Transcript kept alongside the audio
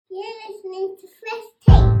listening to Fresh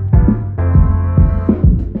Take.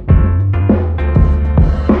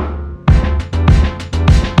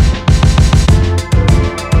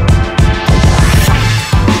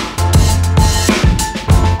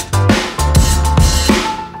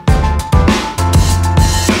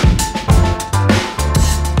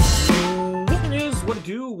 What it is, what it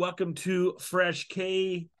do? Welcome to Fresh.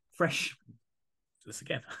 This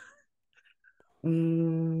again.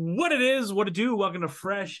 What it is, what it do? Welcome to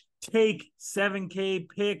Fresh Take 7K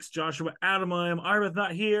Picks. Joshua Adamheim. Arvid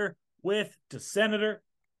not here with the Senator.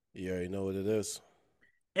 You already know what it is.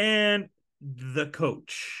 And the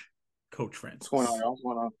Coach Francis. What's going on, y'all?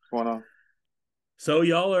 What's going on? So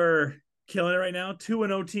y'all are killing it right now.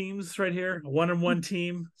 2-0 teams right here. 1-1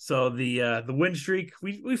 team. So the win streak,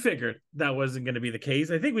 we figured that wasn't going to be the case.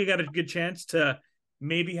 I think we got a good chance to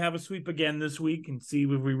maybe have a sweep again this week and see if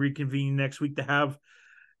we reconvene next week to have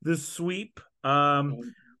the sweep.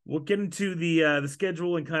 We'll get into the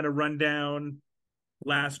schedule and kind of run down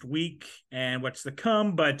last week and what's to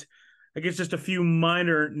come, but I guess just a few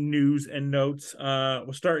minor news and notes.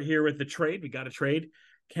 We'll start here with the trade. We got a trade.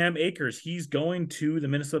 Cam Akers, he's going to the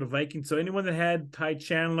Minnesota Vikings. So anyone that had Ty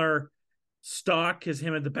Chandler stock as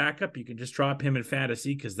him at the backup, you can just drop him in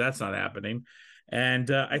fantasy because that's not happening. And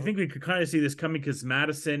I think we could kind of see this coming because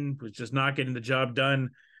Madison was just not getting the job done.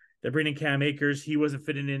 They're bringing Cam Akers. He wasn't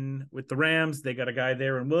fitting in with the Rams. They got a guy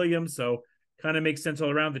there in Williams. So kind of makes sense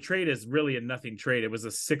all around. The trade is really a nothing trade. It was a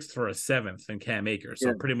 6th for a 7th in Cam Akers.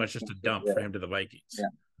 So pretty much just a dump for him to the Vikings. Yeah.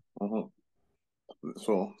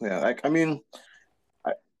 So yeah,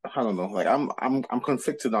 I don't know. Like I'm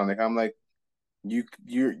conflicted on it. I'm like,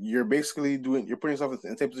 you're basically you're putting yourself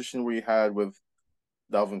in the same position where you had with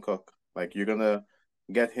Dalvin Cook. Like you're gonna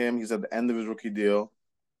get him. He's at the end of his rookie deal.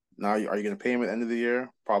 Now, are you gonna pay him at the end of the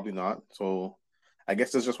year? Probably not. So I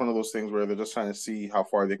guess it's just one of those things where they're just trying to see how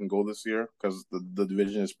far they can go this year because the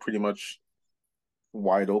division is pretty much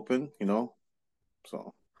wide open, you know.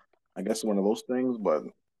 So I guess it's one of those things, but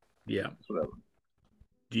yeah, whatever.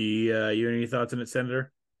 Do you have any thoughts on it,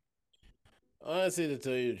 Senator? Honestly, to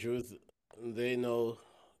tell you the truth, they know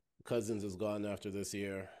Cousins is gone after this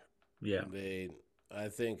year. Yeah. I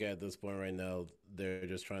think at this point right now, they're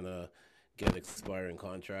just trying to get expiring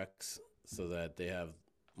contracts so that they have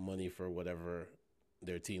money for whatever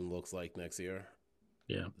their team looks like next year.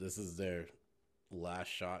 Yeah. This is their last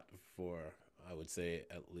shot for, I would say,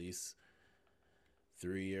 at least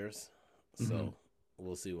 3 years. So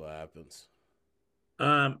we'll see what happens.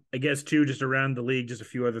 I guess, too, just around the league, just a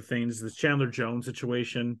few other things. This Chandler Jones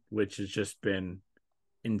situation, which has just been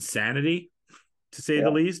insanity, to say the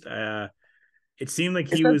least. It seemed like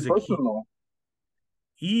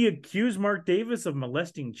he accused Mark Davis of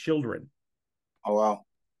molesting children. Oh, wow.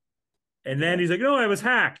 And then he's like, no, I was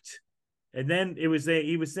hacked. And then he was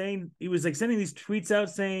sending these tweets out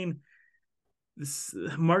saying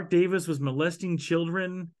Mark Davis was molesting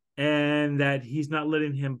children and that he's not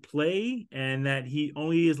letting him play and that he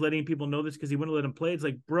only is letting people know this because he wouldn't let him play. It's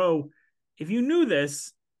like, bro, if you knew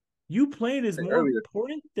this, you playing is more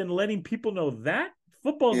important than letting people know that.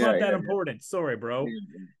 Football's not that important. Sorry, bro.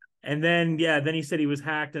 And then, then he said he was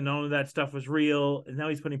hacked and all of that stuff was real. And now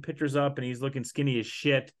he's putting pictures up and he's looking skinny as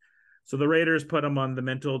shit. So the Raiders put him on the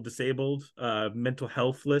mental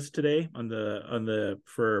health list today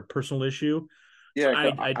for personal issue. Yeah,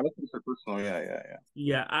 I don't think for personal.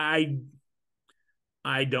 Yeah.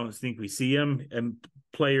 I don't think we see him, and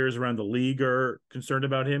players around the league are concerned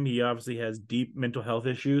about him. He obviously has deep mental health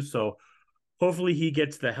issues, so hopefully he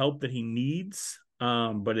gets the help that he needs.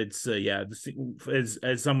 But it's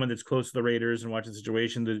as someone that's close to the Raiders and watching the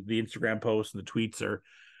situation, the Instagram posts and the tweets are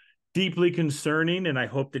deeply concerning, and I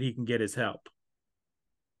hope that he can get his help.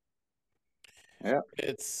 Yeah,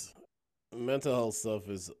 it's mental health stuff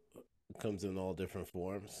comes in all different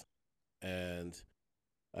forms, and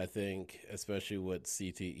I think especially with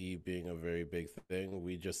CTE being a very big thing,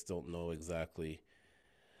 we just don't know exactly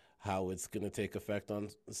how it's going to take effect on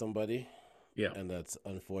somebody. Yeah. And that's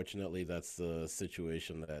the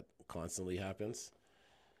situation that constantly happens.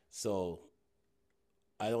 So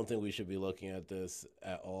I don't think we should be looking at this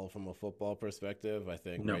at all from a football perspective. I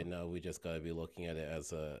think right now we just got to be looking at it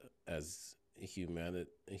as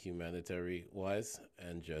humanitarian wise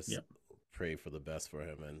and just pray for the best for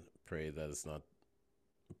him and pray that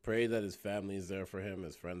his family is there for him,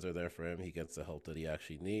 his friends are there for him, he gets the help that he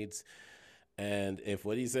actually needs. And if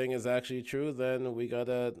what he's saying is actually true, then we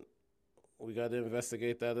gotta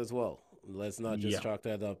investigate that as well. Let's not just chalk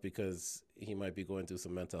that up because he might be going through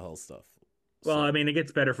some mental health stuff. Well, I mean, it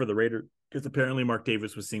gets better for the Raiders because apparently Mark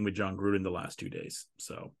Davis was seen with John Gruden the last 2 days.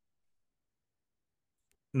 So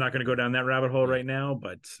I'm not going to go down that rabbit hole Yeah. right now,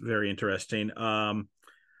 but very interesting.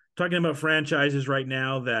 Talking about franchises right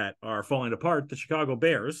now that are falling apart, the Chicago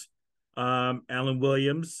Bears. Alan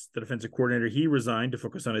Williams, the defensive coordinator, he resigned to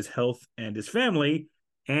focus on his health and his family.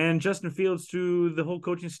 And Justin Fields threw the whole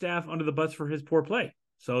coaching staff under the bus for his poor play.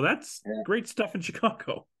 So that's great stuff in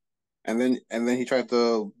Chicago. And then he tried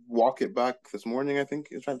to walk it back this morning. I think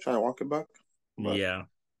he was trying to walk it back. But Yeah.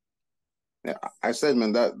 yeah, I said,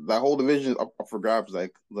 man, that whole division is up for grabs.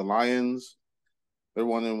 Like the Lions, they're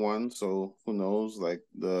 1-1, so who knows? Like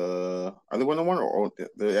are they 1-1 or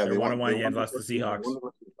They're they won 1-1. they He had won the lost the first game. Seahawks.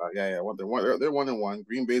 They're 1-1.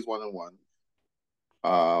 Green Bay's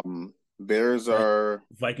 1-1. Bears are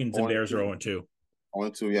Vikings and Bears are 0-2.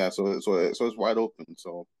 0-2, yeah. So it's wide open.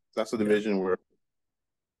 So that's a division where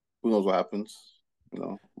who knows what happens,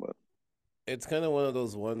 but It's kind of one of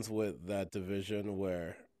those ones with that division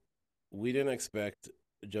where we didn't expect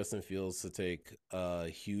Justin Fields to take a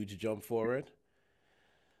huge jump forward.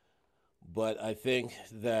 But I think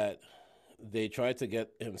that they tried to get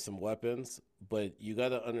him some weapons, but you got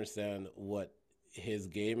to understand what his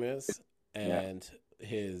game is and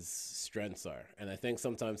his strengths are. And I think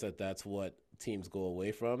sometimes that's what teams go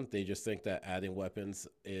away from. They just think that adding weapons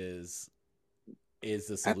is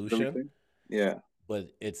the solution. Yeah. But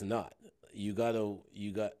it's not. You got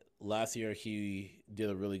last year he did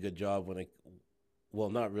a really good job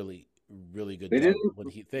not really good job when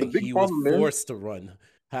he was forced to run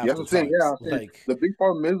half the time. Like the big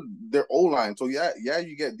problem is their O-line. So you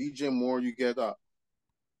get DJ Moore, you get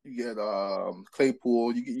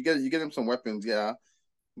Claypool, you get him some weapons,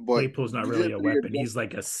 but Claypool's not really a weapon. He's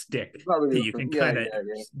like a stick really that you can kind of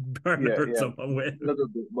hurt someone with.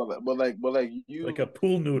 But like you like a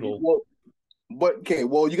pool noodle.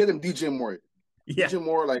 You get him DJ Moore. Yeah. DJ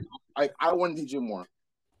Moore, like I want DJ Moore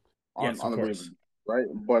on the Ravens, right?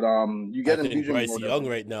 But you get him DJ Bryce Moore. Young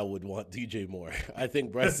right now would want DJ Moore. I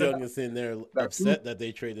think Bryce Young is in there upset that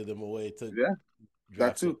they traded him away to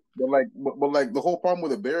that too. But like the whole problem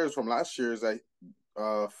with the Bears from last year is that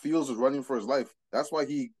Fields was running for his life. That's why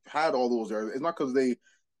he had all those errors. It's not because they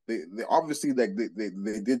obviously like they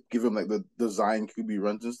did give him like the design QB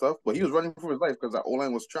runs and stuff, but he was running for his life because that O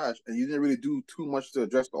line was trash, and you didn't really do too much to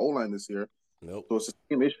address the O line this year. Nope. So it's the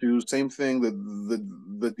same issues, same thing.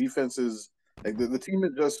 The defense is like the team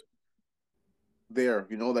is just there,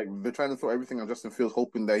 like they're trying to throw everything on Justin Fields,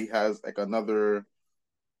 hoping that he has like another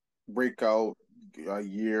breakout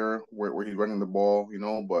year where he's running the ball,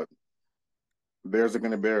 but Bears are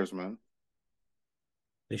gonna Bears, man.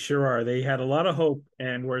 They sure are. They had a lot of hope,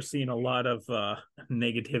 and we're seeing a lot of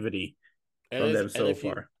negativity from them so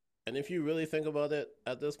far. And if you really think about it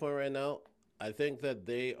at this point right now, I think that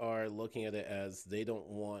they are looking at it as they don't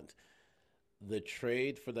want the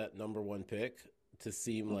trade for that number 1 pick to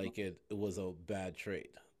seem like it was a bad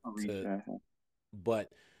trade.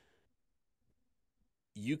 But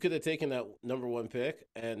you could have taken that number 1 pick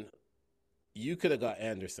and you could have got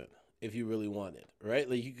Anderson if you really wanted, right?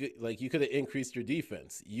 Like you could have increased your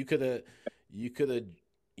defense. You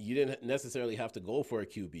didn't necessarily have to go for a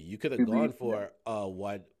QB. You could have gone for a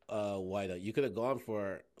wide out. You could have gone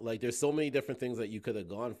for there's so many different things that you could have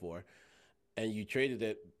gone for, and you traded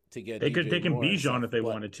it to get. They could have taken Bijan if they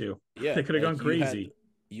wanted to. Yeah, they could have gone crazy.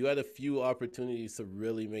 You had a few opportunities to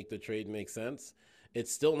really make the trade make sense.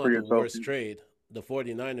 It's still not the worst trade. The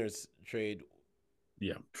 49ers trade,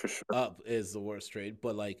 for sure, is the worst trade.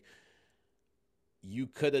 But you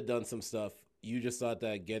could have done some stuff. You just thought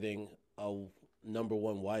that getting a number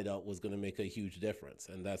 1 wideout was going to make a huge difference,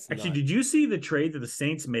 and that's actually. Did you see the trade that the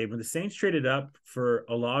Saints made when the Saints traded up for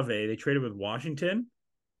Olave? They traded with Washington,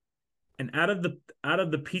 and out of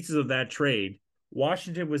the pieces of that trade,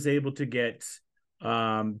 Washington was able to get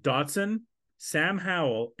Dotson, Sam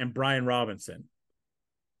Howell, and Brian Robinson.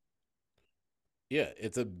 Yeah,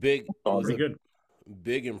 it's a big, good,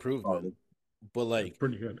 big improvement, but that's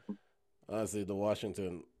pretty good. Honestly, the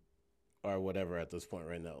Washington are whatever at this point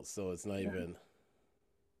right now, so it's not even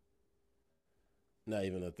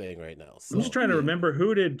a thing right now. So, I'm just trying to remember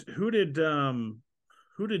who did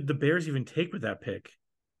the Bears even take with that pick?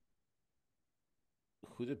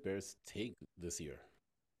 Who did Bears take this year?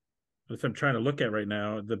 That's what I'm trying to look at right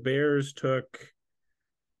now. The Bears took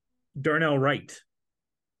Darnell Wright.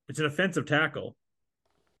 It's an offensive tackle.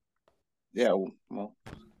 Yeah, well,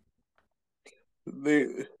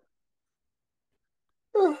 they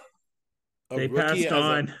passed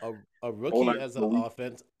on a rookie as an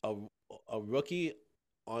offense, a rookie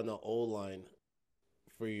on the O-line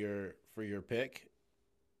for your pick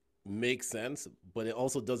makes sense, but it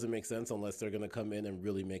also doesn't make sense unless they're going to come in and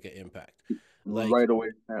really make an impact. like right away.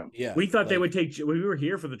 yeah, We thought they like, would take. We were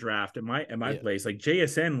here for the draft at my yeah, place. Like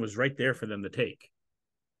JSN was right there for them to take.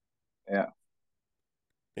 Yeah.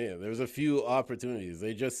 yeah. There was a few opportunities.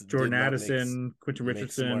 They just did Jordan not Addison, Quentin make smart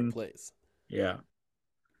Richardson. plays, Yeah,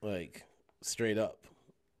 like straight up.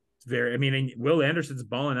 it's very. I mean, and Will Anderson's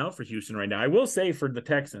balling out for Houston right now. I will say for the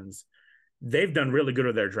Texans, they've done really good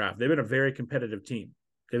with their draft. They've been a very competitive team.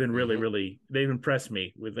 They've been really, really. They've impressed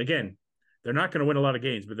me with. Again, they're not going to win a lot of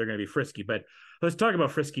games, but they're going to be frisky. But let's talk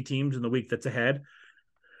about frisky teams in the week that's ahead.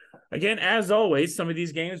 Again, as always, some of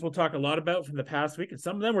these games we'll talk a lot about from the past week, and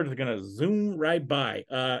some of them we're just going to zoom right by.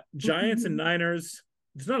 Giants and Niners.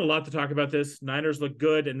 There's not a lot to talk about this. Niners look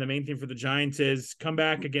good, and the main thing for the Giants is come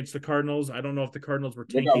back against the Cardinals. I don't know if the Cardinals were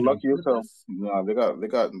They got tanking on lucky as hell. purpose. No, they got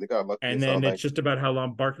lucky And as hell. then it's Like, just about how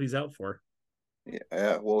long Barkley's out for.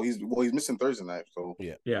 yeah. Well, he's missing Thursday night, so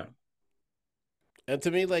Yeah. And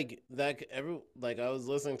to me, like that, I was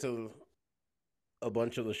listening to a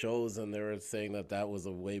bunch of the shows, and they were saying that was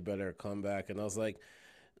a way better comeback, and I was like,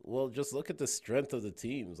 well, just look at the strength of the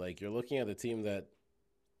teams. Like you're looking at a team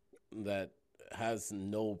that has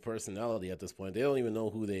no personality at this point. They don't even know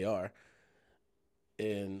who they are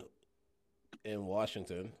in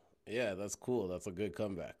Washington. Yeah, that's cool. That's a good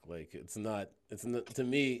comeback. Like it's not to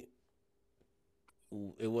me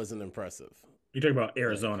it wasn't impressive. You're talking about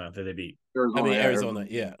Arizona that they beat. Arizona,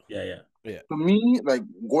 yeah. Yeah. To me, like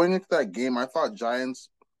going into that game, I thought Giants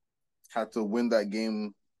had to win that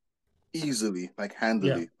game easily, like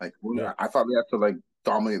handily. Yeah. I thought they had to like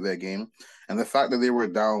dominate that game. And the fact that they were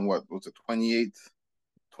down, what was it, 28-7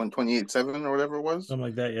 or whatever it was? Something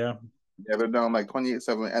like that, yeah. Yeah, they're down like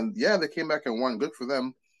 28-7. And yeah, they came back and won. Good for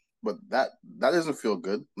them. But that doesn't feel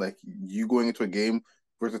good. Like you going into a game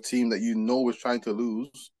versus a team that you know is trying to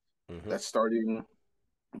lose, that's starting,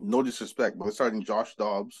 no disrespect, but they're starting Josh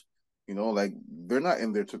Dobbs. You know, like they're not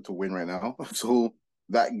in there to win right now. So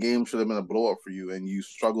that game should have been a blowout for you, and you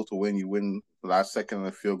struggle to win. You win the last second on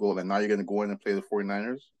a field goal, and now you're going to go in and play the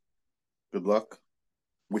 49ers. Good luck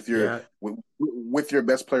with your with your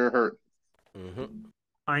best player hurt.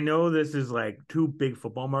 I know this is like two big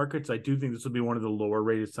football markets. I do think this will be one of the lower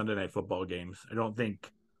rated Sunday night football games. I don't think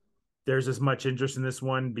there's as much interest in this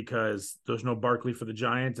one because there's no Barkley for the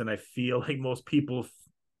Giants, and I feel like most people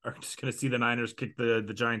are just going to see the Niners kick the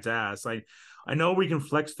Giants' ass. I know we can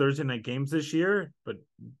flex Thursday night games this year, but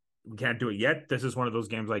we can't do it yet. This is one of those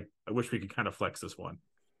games like I wish we could kind of flex this one.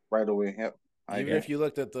 Right away, yep. Even if you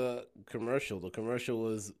looked at the commercial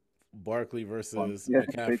was Barkley versus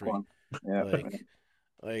McCaffrey.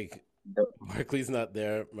 Like Barkley's not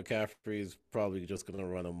there. McCaffrey's probably just gonna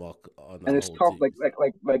run amok on that. And it's whole tough. team.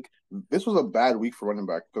 Like this was a bad week for running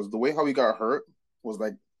back because the way how he got hurt was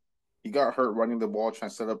like he got hurt running the ball trying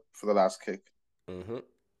to set up for the last kick. It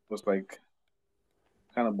was like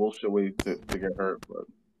kind of bullshit way to get hurt. But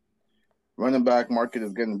running back market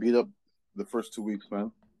is getting beat up the first 2 weeks,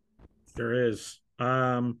 man. There is.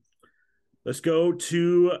 Let's go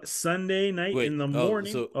to Sunday night in the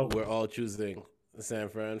morning. So we're all choosing San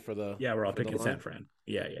Fran for the. Yeah, we're all picking San Fran.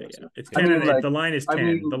 Yeah. It's 10. The line is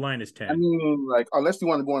 10. The line is 10. I mean, like, unless you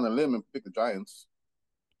want to go on a limb and pick the Giants.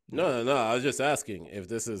 No. I was just asking if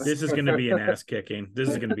this is. This is going to be an ass kicking. This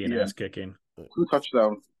is going to be an ass kicking. 2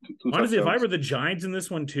 touchdowns. Honestly, if I were the Giants in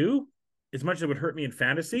this one too, as much as it would hurt me in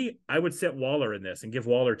fantasy, I would set Waller in this and give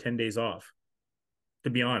Waller 10 days off. To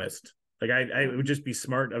be honest, like I would just be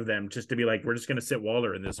smart of them just to be like, we're just going to sit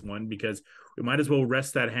Waller in this one because we might as well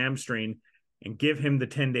rest that hamstring and give him the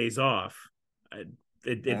 10 days off.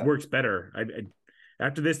 It works better.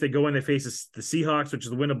 After this, they go in, they face the Seahawks, which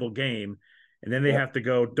is a winnable game. And then they have to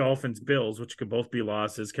go Dolphins, Bills, which could both be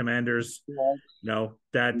losses. Commanders, no,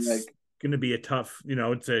 that's going to be a tough,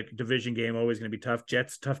 it's a division game, always going to be tough.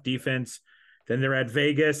 Jets, tough defense. Then they're at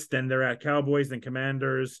Vegas. Then they're at Cowboys, then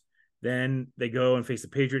Commanders. Then they go and face the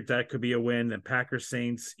Patriots. That could be a win. Then Packers,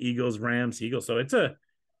 Saints, Eagles, Rams, Eagles. So it's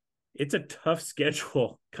a tough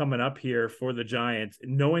schedule coming up here for the Giants.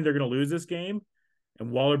 Knowing they're going to lose this game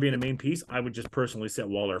and Waller being a main piece, I would just personally set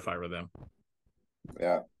Waller if I were them.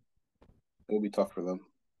 Yeah. It'll be tough for them.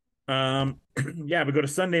 We go to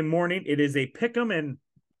Sunday morning. It is a pick'em, and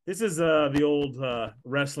this is the old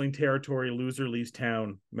wrestling territory loser leaves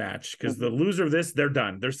town match because the loser of this, they're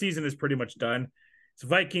done. Their season is pretty much done. It's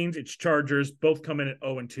Vikings, it's Chargers, both come in at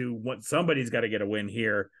 0-2. Somebody's got to get a win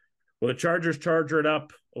here. Will the Chargers charger it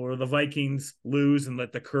up, or the Vikings lose and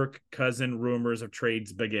let the Kirk Cousin rumors of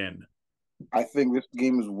trades begin? I think this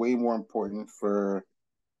game is way more important for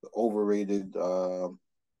the overrated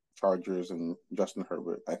Chargers and Justin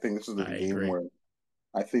Herbert. I think this is the game where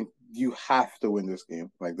I think you have to win this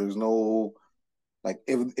game. Like, there's no Like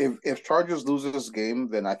if Chargers loses this game,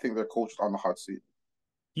 then I think their coach is on the hot seat.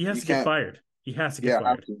 He has You to get can't. fired. He has to get Yeah, I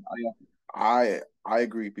have fired. to. I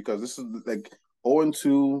agree because this is like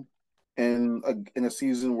 0-2 in a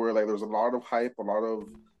season where like there's a lot of hype, a lot of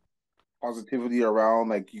positivity around.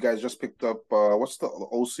 Like you guys just picked up what's the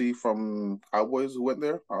OC from Cowboys who went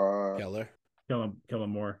there? Keller. Kill him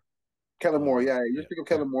more. Kellen Moore. Yeah, you Yeah. just pick up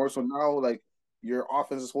Kellen Moore. So now like your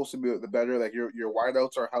offense is supposed to be the better. Like your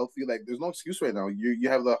wideouts are healthy. Like there's no excuse right now. You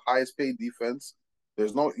have the highest paid defense.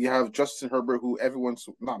 There's no you have Justin Herbert, who everyone's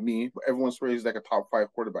not me, but everyone's raised like a top 5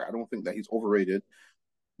 quarterback. I don't think that he's overrated.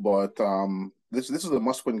 But this is a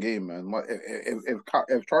must win game, man.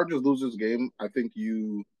 If Chargers lose this game, I think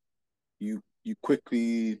you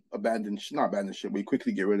quickly not abandon shit, but you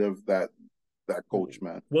quickly get rid of that coach,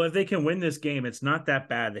 man. Well, if they can win this game, it's not that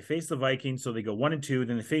bad. They face the Vikings, so they go 1-2.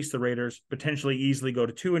 Then they face the Raiders, potentially easily go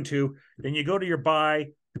to 2-2. Then you go to your bye,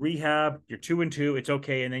 rehab, you're 2-2. It's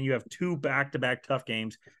okay, and then you have 2 back-to-back tough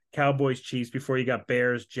games: Cowboys, Chiefs. Before you got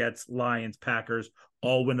Bears, Jets, Lions, Packers,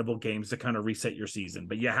 all winnable games to kind of reset your season.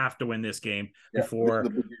 But you have to win this game Yeah, before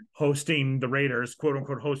this is the hosting the Raiders, quote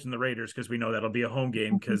unquote, hosting the Raiders, because we know that'll be a home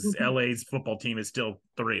game because LA's football team is still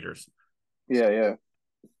the Raiders. yeah.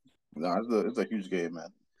 No, it's a huge game, man.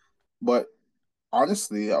 But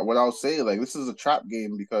honestly, what I'll say, like this is a trap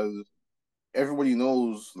game because everybody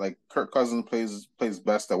knows like Kirk Cousins plays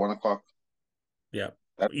best at 1 o'clock. Yeah,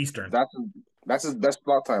 That Eastern. that's his best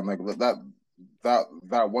slot time. Like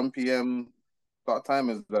that 1 p.m. slot time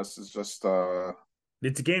is just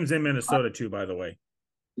It's games in Minnesota too, by the way.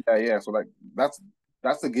 yeah. So like that's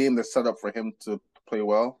the game that's set up for him to play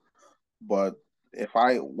well. But if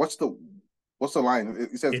I what's the line?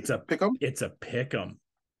 It says pick 'em. It's a pick 'em.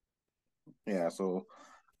 Yeah, so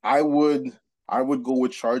I would I would go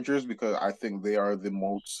with Chargers because I think they are the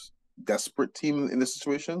most desperate team in this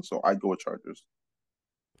situation. So I'd go with Chargers.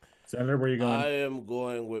 Senator, where are you going? I am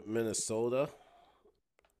going with Minnesota.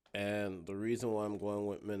 And the reason why I'm going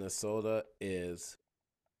with Minnesota is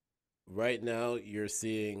right now you're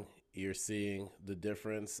seeing the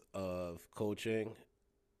difference of coaching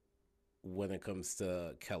when it comes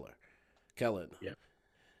to Kellen. Yeah.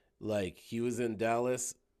 Like he was in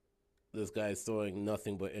Dallas, this guy's throwing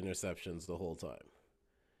nothing but interceptions the whole time.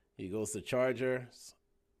 He goes to Chargers,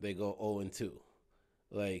 they go 0-2.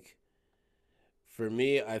 Like for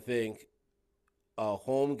me, I think a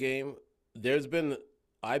home game,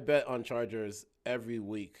 I bet on Chargers every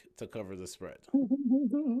week to cover the spread.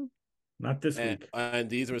 Not this week. And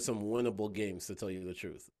these were some winnable games, to tell you the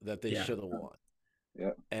truth, that they should have won.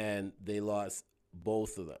 Yeah. And they lost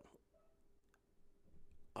both of them.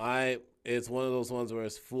 It's one of those ones where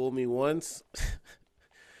it's fool me once,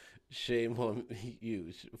 shame on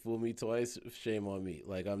you. Fool me twice, shame on me.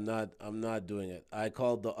 Like I'm not doing it. I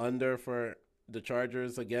called the under for the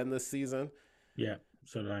Chargers again this season. Yeah,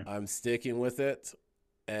 so did I. I'm sticking with it,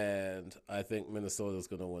 and I think Minnesota's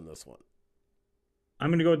going to win this one. I'm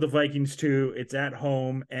going to go with the Vikings too. It's at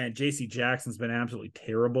home, and J.C. Jackson's been absolutely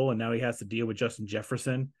terrible, and now he has to deal with Justin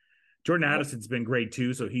Jefferson. Jordan Addison's been great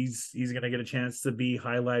too, so he's going to get a chance to be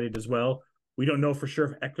highlighted as well. We don't know for sure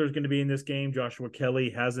if Eckler's going to be in this game. Joshua Kelly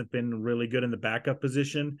hasn't been really good in the backup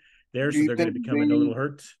position there, so they're going to be coming a little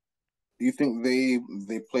hurt. Do you think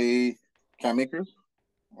they play Cam Akers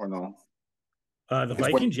or no? The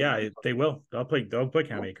Vikings, yeah, they will. They'll play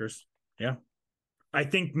Cam Akers. Yeah. I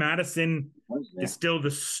think Madison is still the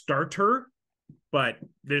starter, but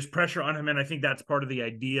there's pressure on him, and I think that's part of the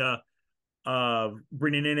idea of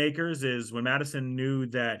bringing in Akers is when Madison knew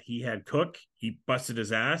that he had Cook, he busted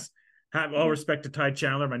his ass. Have all respect to Ty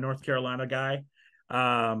Chandler, my North Carolina guy.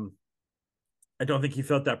 I don't think he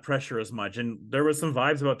felt that pressure as much, and there was some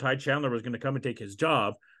vibes about Ty Chandler was going to come and take his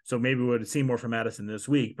job, so maybe we would have seen more from Madison this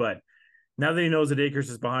week, but now that he knows that Akers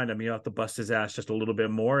is behind him, he'll have to bust his ass just a little bit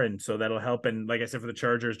more. And so that'll help. And like I said, for the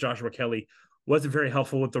Chargers, Joshua Kelly wasn't very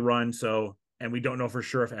helpful with the run. And we don't know for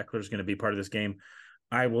sure if Eckler's going to be part of this game.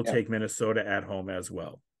 I will take Minnesota at home as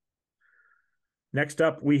well. Next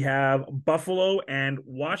up, we have Buffalo and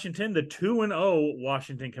Washington, the 2-0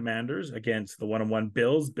 Washington Commanders against the 1-1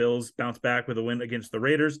 Bills. Bills bounce back with a win against the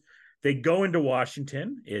Raiders. They go into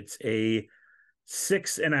Washington. It's a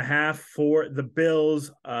 6.5 for the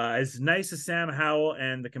Bills. As nice as Sam Howell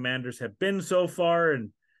and the Commanders have been so far, and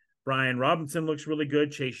Brian Robinson looks really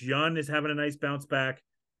good. Chase Young is having a nice bounce back.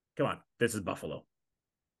 Come on, this is Buffalo.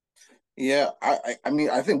 Yeah, I mean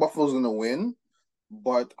I think Buffalo's gonna win,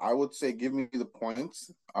 but I would say give me the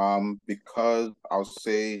points. Because I'll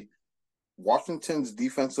say Washington's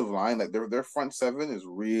defensive line, like their front seven is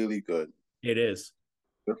really good. It is.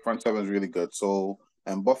 Their front seven is really good. So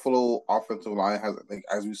And Buffalo offensive line has, like,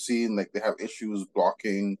 as we've seen, like, they have issues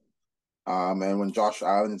blocking. And when Josh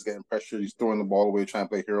Allen is getting pressured, he's throwing the ball away, trying to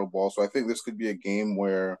play hero ball. So I think this could be a game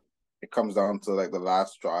where it comes down to like the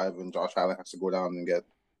last drive, and Josh Allen has to go down and get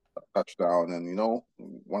a touchdown, and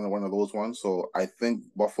one of those ones. So I think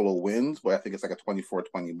Buffalo wins, but I think it's like a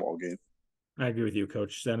 24-20 ball game. I agree with you,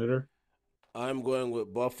 Coach Senator. I'm going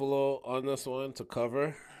with Buffalo on this one to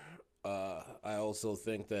cover. I also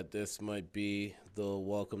think that this might be the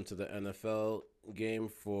welcome to the NFL game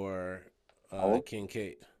for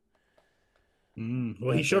Kincaid.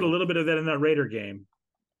 Well, he showed a little bit of that in that Raider game.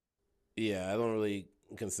 Yeah, I don't really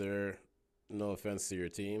consider, no offense to your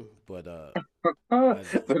team, but they're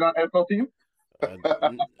not NFL team.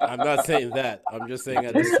 I'm not saying that. I'm just saying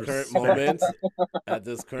at this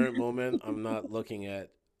current moment, I'm not looking at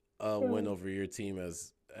a win over your team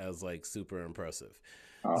as like super impressive.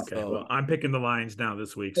 Okay, so, well, I'm picking the Lions now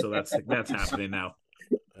this week, so that's happening now.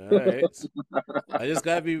 All right, I just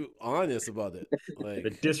gotta be honest about it. Like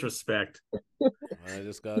the disrespect. I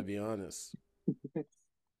just gotta be honest.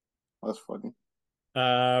 That's funny.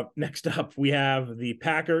 Next up, we have the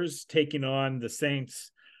Packers taking on the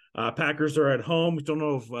Saints. Packers are at home. We don't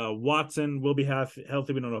know if Watson will be healthy.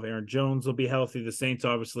 We don't know if Aaron Jones will be healthy. The Saints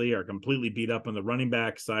obviously are completely beat up on the running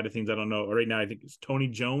back side of things. I don't know. Right now, I think it's Tony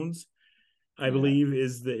Jones, I believe,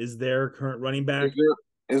 is their current running back.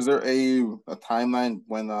 Is there a timeline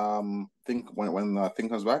when thing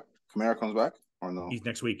comes back? Kamara comes back or no? He's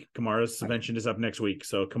next week. Kamara's suspension is up next week.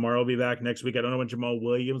 So Kamara will be back next week. I don't know when Jamal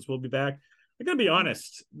Williams will be back. I gotta be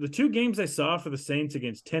honest. The two games I saw for the Saints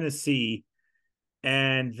against Tennessee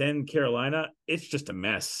and then Carolina, it's just a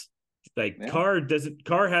mess. Like Carr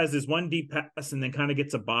has this one deep pass and then kind of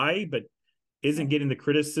gets a bye, but isn't getting the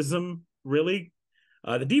criticism really.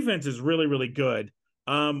 The defense is really, really good.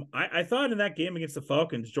 I thought in that game against the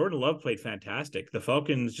Falcons, Jordan Love played fantastic. The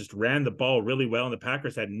Falcons just ran the ball really well, and the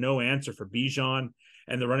Packers had no answer for Bijan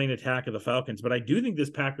and the running attack of the Falcons. But I do think this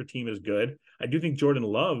Packer team is good. I do think Jordan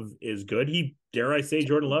Love is good. Dare I say,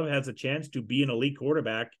 Jordan Love has a chance to be an elite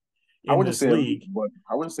quarterback in this league.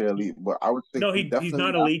 I wouldn't say elite, but I would say no, he's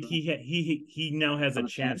not elite. He now has a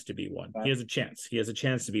chance to be one. He has a chance. He has a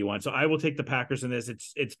chance to be one. So I will take the Packers in this.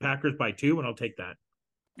 It's Packers by 2, and I'll take that.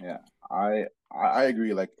 Yeah, I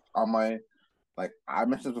agree. Like I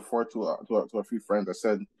mentioned before to a few friends, I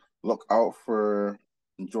said look out for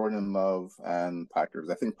Jordan Love and Packers.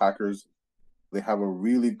 I think Packers, they have a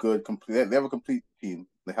really good complete. They have a complete team.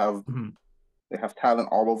 They have talent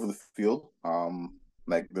all over the field.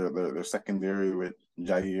 Like their secondary with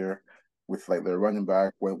Jair, with like their running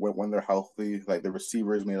back when they're healthy. Like the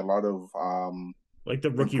receivers made a lot of like the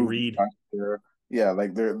rookie Reed. Yeah,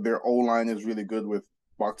 like their O line is really good with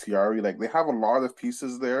Bakhtiari. Like they have a lot of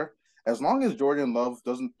pieces there. As long as Jordan Love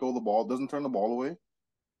doesn't turn the ball away,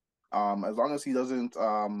 as long as he doesn't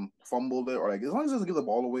fumble it, or like as long as he doesn't give the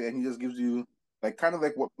ball away and he just gives you like kind of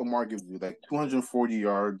like what Lamar gives you, like 240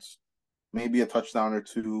 yards, maybe a touchdown or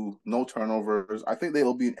two, no turnovers. I think they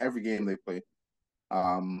will be in every game they play.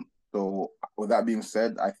 So with that being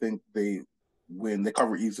said, I think they win. They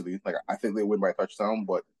cover easily. Like I think they win by touchdown,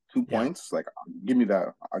 but 2 points, like give me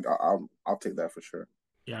that. I'll take that for sure.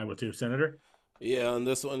 Yeah, I will too, Senator. Yeah, on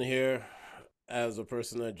this one here, as a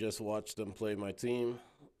person that just watched them play my team,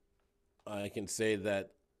 I can say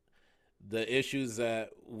that the issues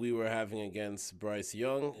that we were having against Bryce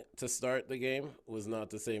Young to start the game was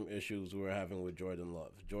not the same issues we were having with Jordan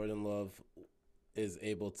Love. Jordan Love is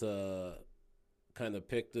able to kind of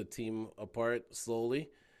pick the team apart slowly,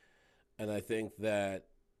 and I think that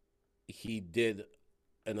he did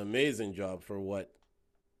an amazing job for what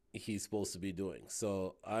he's supposed to be doing.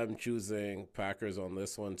 So I'm choosing Packers on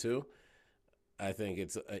this one too. I think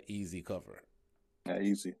it's an easy cover. Yeah,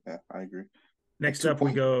 easy. Yeah, I agree. Next up,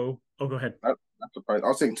 we go. Oh, go ahead. That's surprising. I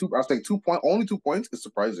was saying 2 points. Only 2 points is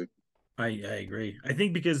surprising. I agree. I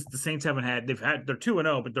think because the Saints they're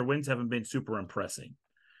 2-0, but their wins haven't been super impressing.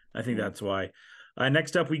 I think that's why.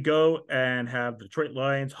 Next up, we go and have the Detroit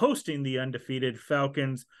Lions hosting the undefeated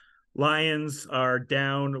Falcons. Lions are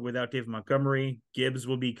down without David Montgomery. Gibbs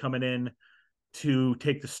will be coming in to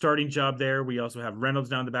take the starting job there. We also have Reynolds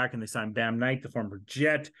down the back, and they signed Bam Knight, the former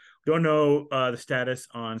Jet. Don't know the status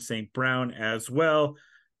on St. Brown as well.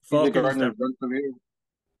 Falcons. Done for the year.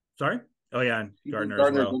 Sorry? Oh, yeah, Gardner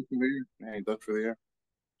as well. Done for the year. Yeah, he's done for the year.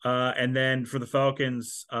 And then for the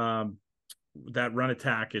Falcons, that run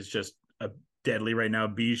attack is just deadly right now.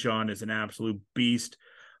 Bijan is an absolute beast.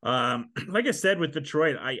 Like I said with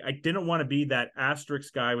Detroit, I didn't want to be that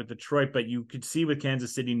asterisk guy with Detroit, but you could see with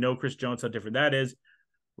Kansas City, no Chris Jones, how different that is.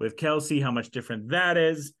 With Kelsey, how much different that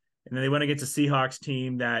is. And then they went against a Seahawks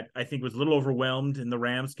team that I think was a little overwhelmed in the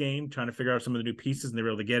Rams game, trying to figure out some of the new pieces, and they were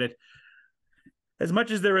able to get it. As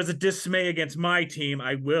much as there is a dismay against my team,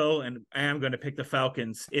 I will and I am going to pick the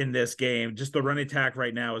Falcons in this game. Just the running attack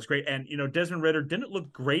right now is great. And, Desmond Ridder didn't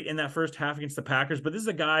look great in that first half against the Packers, but this is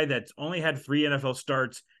a guy that's only had 3 NFL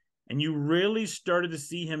starts, and you really started to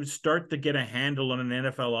see him start to get a handle on an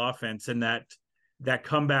NFL offense and that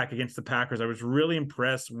comeback against the Packers. I was really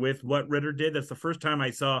impressed with what Ridder did. That's the first time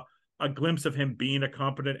I saw a glimpse of him being a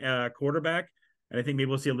competent quarterback. And I think maybe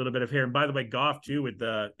we'll see a little bit of here. And by the way, Goff, too, with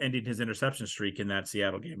ending his interception streak in that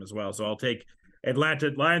Seattle game as well. So I'll take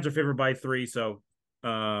Atlanta. Lions are favored by 3. So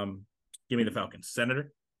give me the Falcons.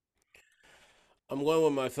 Senator? I'm going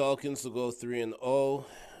with my Falcons to go 3-0.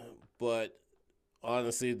 But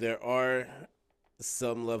honestly, there are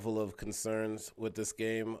some level of concerns with this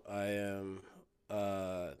game. I am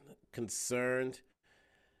concerned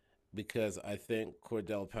because I think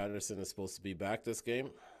Cordell Patterson is supposed to be back this game.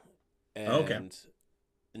 And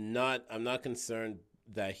I'm not concerned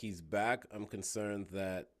that he's back. I'm concerned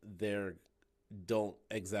that they don't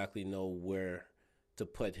exactly know where to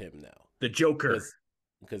put him now. The Joker.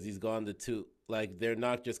 Because he's gone to 2. Like, they're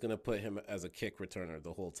not just going to put him as a kick returner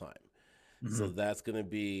the whole time. Mm-hmm. So that's going to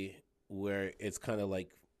be where it's kind of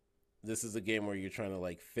like, this is a game where you're trying to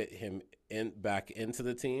like fit him back into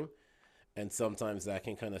the team. And sometimes that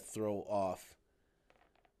can kind of throw off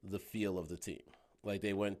the feel of the team. Like,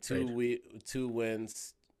 they went 2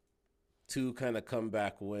 wins, 2 kind of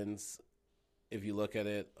comeback wins. If you look at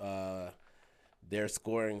it, they're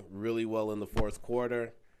scoring really well in the fourth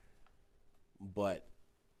quarter, but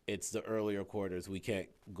it's the earlier quarters. We can't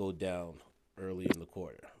go down early in the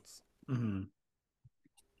quarter. Mm-hmm.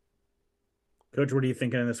 Coach, what are you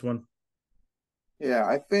thinking in this one? Yeah,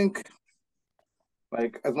 I think,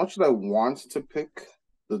 like, as much as I want to pick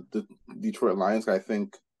the Detroit Lions, I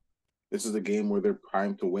think this is a game where they're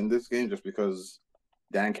primed to win this game, just because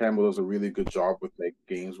Dan Campbell does a really good job with like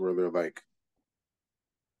games where they're like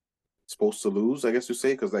supposed to lose, I guess you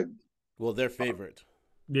say, because like, well, they're favored.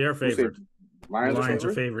 They're favored. Lions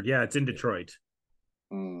are favored. Yeah, it's in Detroit.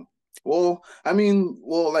 Well, I mean,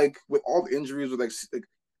 like with all the injuries, with like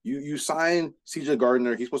you sign CJ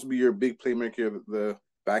Gardner, he's supposed to be your big playmaker, the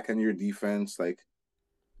back end of your defense. Like,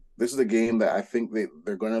 this is a game that I think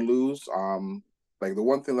they're gonna lose. Like, the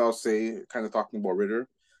one thing that I'll say, kind of talking about Ridder,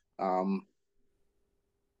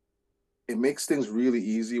 it makes things really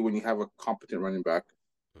easy when you have a competent running back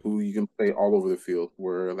who you can play all over the field.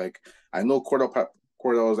 Where, like, I know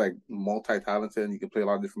Cordell is like multi-talented and you can play a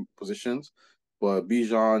lot of different positions, but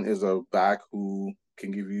Bijan is a back who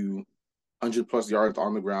can give you 100+ yards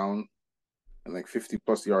on the ground and like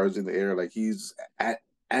 50+ yards in the air. Like,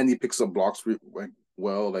 and he picks up blocks like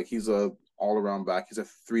well. Like, he's a all-around back. He's a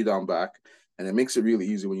 3-down back. And it makes it really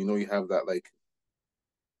easy when you know you have that, like,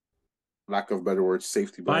 lack of better words,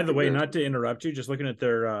 safety. By the way, not to interrupt you, just looking at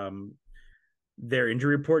their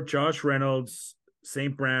injury report, Josh Reynolds,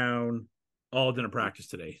 St. Brown, all didn't practice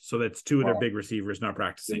today. So that's 2 of their big receivers not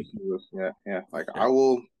practicing. Yeah. Like,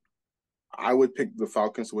 yeah. I would pick the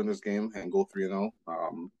Falcons to win this game and go 3-0.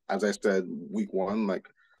 As I said, week 1, like,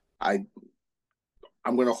 I'm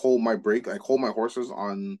gonna hold my horses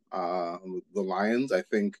on the Lions. I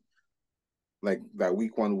think, like, that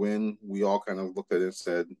week 1 win, we all kind of looked at it and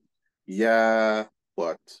said, yeah,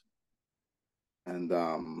 but, and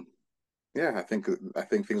yeah, I think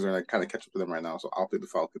things are gonna kind of catch up to them right now. So I'll pick the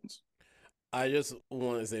Falcons. I just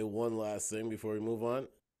want to say one last thing before we move on.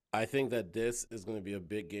 I think that this is going to be a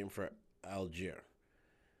big game for Algier.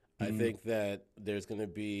 I think that there's going to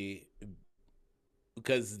be,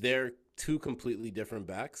 because they're 2 completely different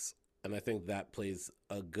backs, and I think that plays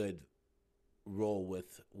a good role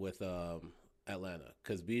with Atlanta,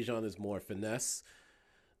 because Bijan is more finesse,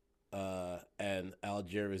 and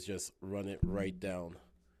Algier is just run it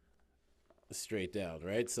straight down,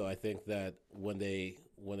 right? So I think that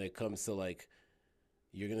when it comes to, like,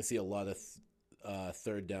 you're going to see a lot of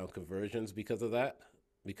third down conversions because of that,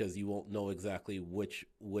 because you won't know exactly which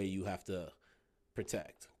way you have to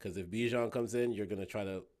protect. Because if Bijan comes in, you're going to try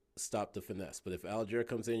to stop the finesse. But if Algier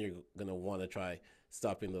comes in, you're going to want to try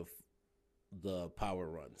stopping the power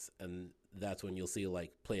runs. And that's when you'll see,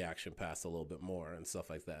 like, play action pass a little bit more and stuff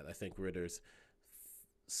like that. I think Ritter's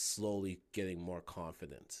slowly getting more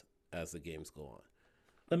confident as the games go on.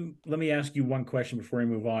 Let me ask you one question before we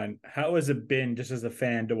move on. How has it been, just as a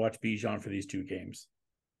fan, to watch Bijan for these 2 games?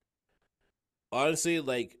 Honestly,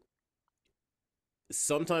 like,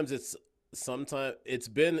 sometimes it's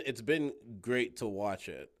been great to watch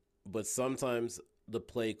it, but sometimes the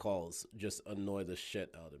play calls just annoy the shit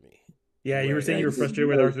out of me. Yeah, you were saying you were frustrated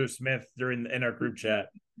with Arthur Smith in our group chat.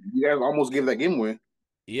 You guys almost gave that game away.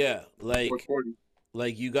 Yeah, Fourth quarter.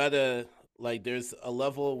 like you gotta like there's a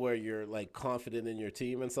level where you're like confident in your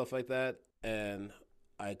team and stuff like that, and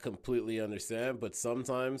I completely understand. But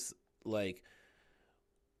sometimes like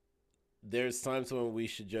there's times when we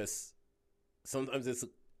should just sometimes it's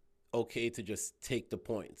okay to just take the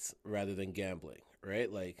points rather than gambling,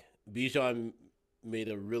 right? Like Bijan made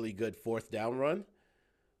a really good fourth down run,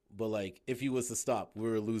 but like if he was to stop, we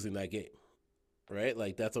were losing that game, right?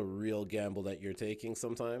 Like that's a real gamble that you're taking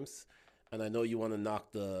sometimes. And I know you want to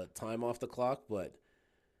knock the time off the clock, but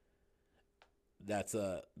that's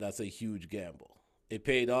a huge gamble. It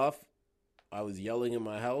paid off. I was yelling in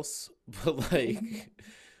my house, but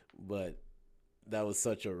but that was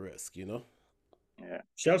such a risk, you know? Yeah.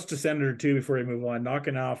 Shouts to Senator too before we move on,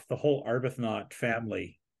 knocking off the whole Arbuthnot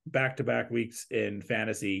family back-to-back weeks in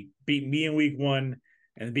fantasy. Beat me in week 1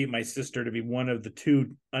 and beat my sister to be one of the 2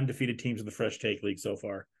 undefeated teams in the Fresh Take League so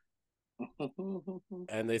far.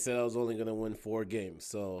 And they said I was only going to win 4 games.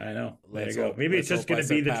 So I know. There let's you go. hope, Maybe it's just going to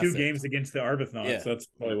be the 2 it. games against the Arbuthnot. Yeah. So that's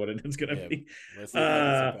probably what it's going to be. Let's see if I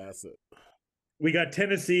can surpass it. We got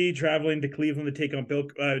Tennessee traveling to Cleveland to take on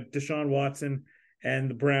Deshaun Watson and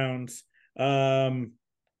the Browns. Man,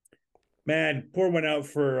 pour one out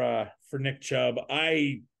for Nick Chubb.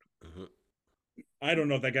 I don't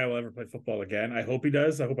know if that guy will ever play football again. I hope he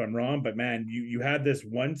does. I hope I'm wrong, but man, you had this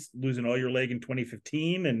once, losing all your leg in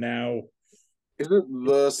 2015, and now is it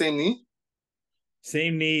the same knee?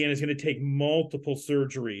 Same knee, and it's going to take multiple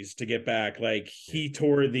surgeries to get back. Like he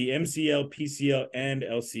tore the MCL, PCL, and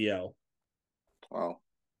LCL. Wow.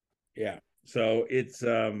 Yeah. So it's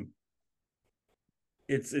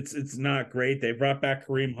not great. They brought back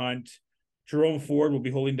Kareem Hunt. Jerome Ford will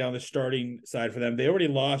be holding down the starting side for them. They already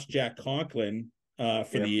lost Jack Conklin for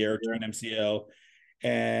the year to an MCL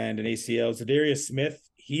and an ACL. Zadarius Smith,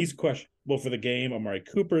 he's questionable for the game. Amari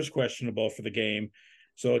Cooper's questionable for the game.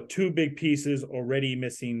 So 2 big pieces already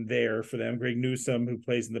missing there for them. Greg Newsome, who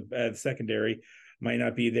plays in the secondary, might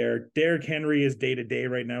not be there. Derrick Henry is day-to-day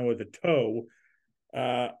right now with a toe.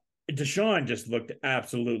 Deshaun just looked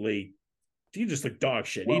absolutely – he just looked dog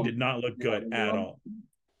shit. He did not look good at all.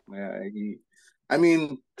 Yeah, I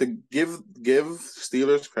mean, to give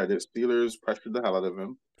Steelers credit, Steelers pressured the hell out of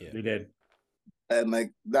him. Yeah. They did. And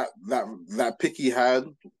like that pick he had,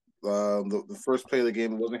 the first play of the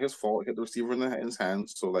game, it wasn't his fault. It hit the receiver in his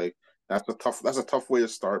hands. So like that's a tough way to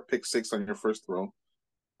start. Pick 6 on your first throw.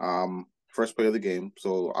 First play of the game.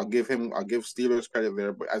 So I'll give Steelers credit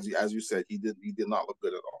there. But as you said, he did not look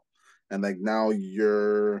good at all. And like now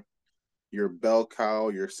your bell cow,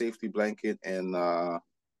 your safety blanket, and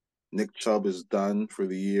Nick Chubb is done for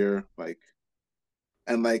the year. Like,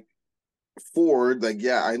 and like Ford, like,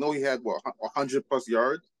 yeah, I know he had 100+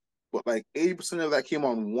 yards, but like 80% of that came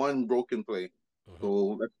on one broken play.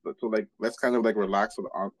 So let's kind of like relax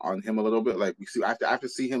on him a little bit. Like I have to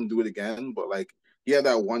see him do it again, but like he had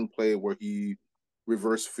that one play where he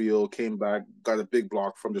reverse field, came back, got a big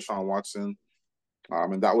block from Deshaun Watson,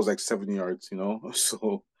 and that was like 7 yards, you know.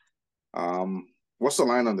 So, what's the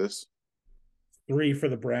line on this? 3 for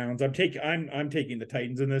the Browns. I'm taking the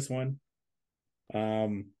Titans in this one.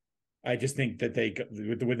 I just think that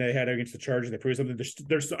when they had against the Chargers, they proved something.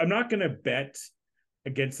 I'm not going to bet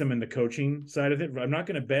against them in the coaching side of it. I'm not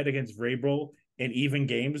going to bet against Vrabel in even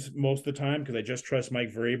games most of the time because I just trust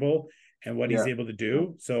Mike Vrabel and what he's able to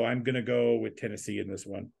do. So I'm going to go with Tennessee in this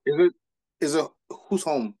one. Is it who's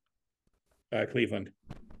home? Cleveland.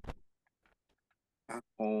 At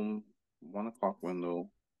home, 1:00 window.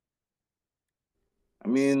 I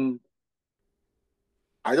mean,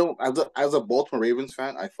 I don't as a Baltimore Ravens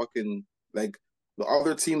fan, I fucking like the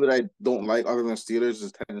other team that I don't like other than Steelers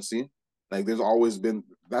is Tennessee. Like there's always been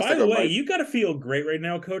that's By like the way, you got to feel great right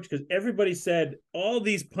now, Coach, because everybody said all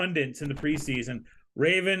these pundits in the preseason,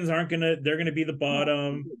 Ravens they're gonna be the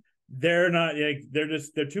bottom. They're not like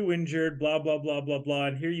they're too injured, blah blah blah blah blah.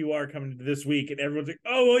 And here you are coming to this week, and everyone's like,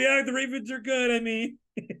 oh well, yeah, the Ravens are good. I mean,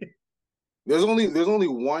 there's only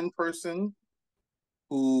one person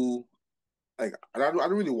who like I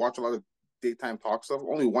don't really watch a lot of daytime talk stuff.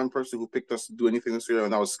 Only one person who picked us to do anything this year,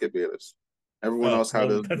 and that was Skip Bayless. Everyone else had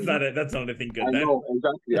well, that's not anything good. I know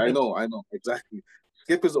exactly. I know exactly.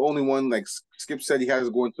 Skip is the only one. Like Skip said, he has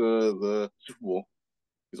going to the Super Bowl.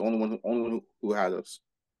 He's the only one who had us.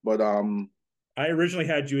 But I originally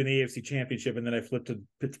had you in the AFC Championship, and then I flipped to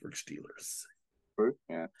Pittsburgh Steelers.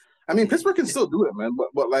 Yeah, I mean Pittsburgh can still do it, man.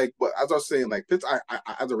 But as I was saying, like I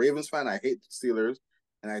as a Ravens fan, I hate the Steelers,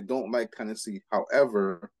 and I don't like Tennessee.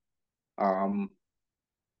 However, I'm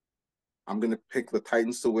gonna pick the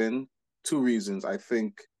Titans to win. 2 reasons. I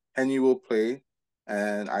think Henry will play,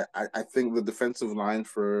 and I think the defensive line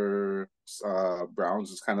for Browns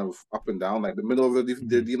is kind of up and down. Like the middle of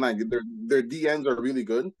their D line, their D ends are really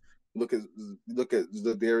good. Look at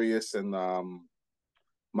Zadarius and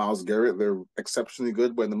Miles Garrett, they're exceptionally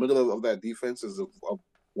good. But in the middle of that defense is a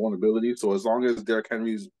vulnerability. So as long as Derrick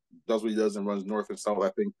Henry does what he does and runs north and south, I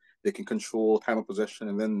think they can control time of possession.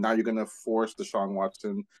 And then now you're going to force Deshaun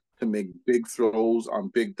Watson to make big throws on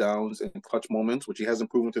big downs and clutch moments, which he hasn't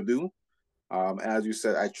proven to do. As you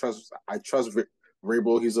said, I trust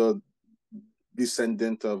Vrabel. He's a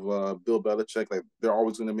descendant of Bill Belichick. Like they're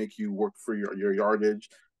always going to make you work for your yardage.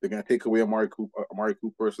 They're going to take away Amari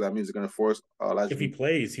Cooper, so that means they're going to force if he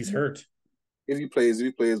plays, he's hurt. If he plays,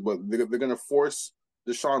 but they're going to force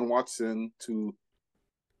Deshaun Watson to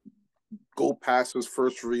go past his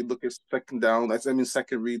first read, look at second down.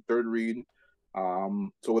 Second read, third read.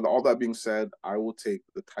 So with all that being said, I will take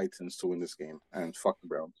the Titans to win this game and fuck the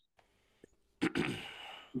Browns.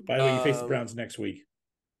 By the way, you face the Browns next week.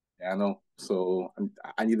 Yeah, I know. So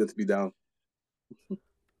I need it to be down.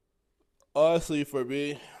 Honestly, for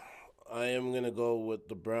me, I am gonna go with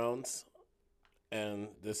the Browns, and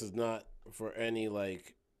this is not for any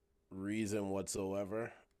like reason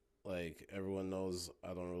whatsoever. Like everyone knows,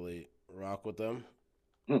 I don't really rock with them,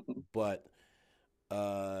 but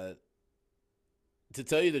to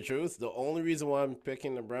tell you the truth, the only reason why I'm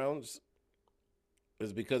picking the Browns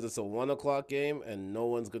is because it's a 1 o'clock game and no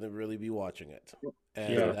one's gonna really be watching it,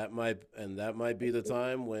 and that might be the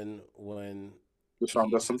time when Deshaun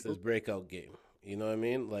he does has something. his breakout game. You know what I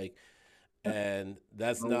mean? Like, and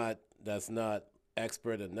that's not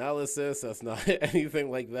expert analysis. That's not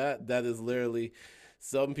anything like that. That is literally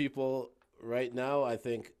some people right now. I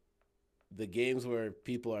think the games where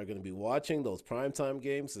people are going to be watching those primetime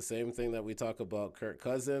games, the same thing that we talk about Kirk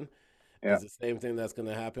Cousin, is the same thing that's going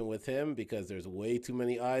to happen with him because there's way too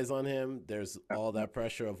many eyes on him. There's all that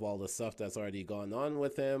pressure of all the stuff that's already gone on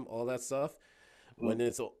with him, all that stuff. When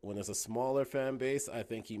it's a smaller fan base, I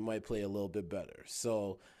think he might play a little bit better.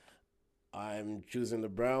 So I'm choosing the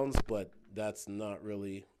Browns, but that's not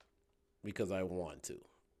really because I want to.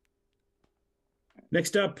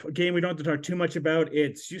 Next up, a game we don't have to talk too much about.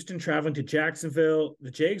 It's Houston traveling to Jacksonville.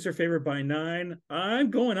 The Jags are favored by 9.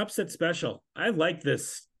 I'm going upset special. I like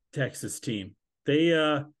this Texas team. They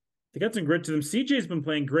got some grit to them. CJ's been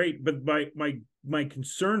playing great, but my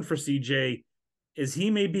concern for CJ is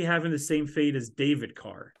he may be having the same fate as David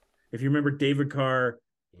Carr. If you remember David Carr,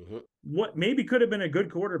 what maybe could have been a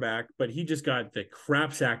good quarterback, but he just got the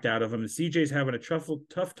crap sacked out of him. And CJ's having a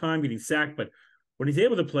tough time getting sacked, but when he's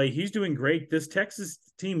able to play, he's doing great. This Texas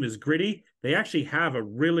team is gritty. They actually have a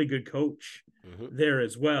really good coach there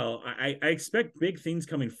as well. I expect big things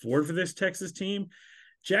coming forward for this Texas team.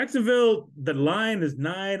 Jacksonville, the line is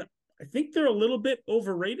 9. I think they're a little bit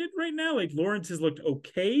overrated right now. Like Lawrence has looked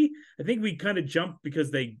okay. I think we kind of jumped because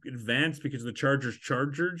they advanced because of the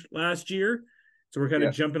Chargers last year. So we're kind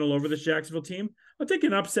of jumping all over this Jacksonville team. I'll take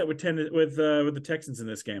an upset with the Texans in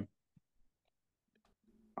this game.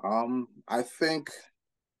 I think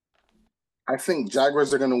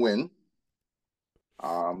Jaguars are going to win.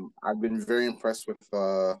 I've been very impressed with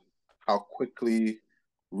how quickly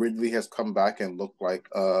Ridley has come back and looked like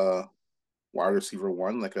wide receiver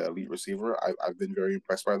 1, like an elite receiver. I've been very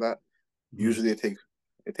impressed by that. Usually it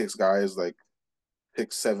takes guys like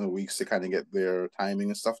 6-7 weeks to kind of get their timing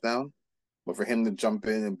and stuff down. But for him to jump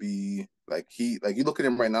in and be you look at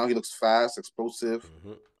him right now, he looks fast, explosive,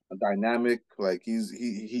 dynamic. Like he's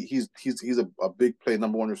a big play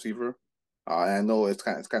number 1 receiver. And I know it's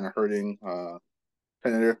kind of hurting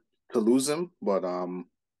Senator to lose him, but not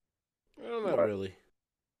really.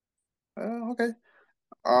 Okay.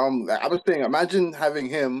 I was saying, imagine having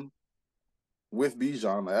him with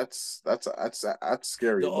Bijan. That's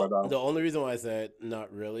scary. The only reason why I said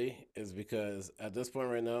not really is because at this point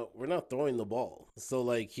right now, we're not throwing the ball. So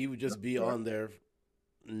like he would just be on there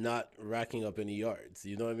not racking up any yards.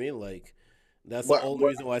 You know what I mean? Like that's the only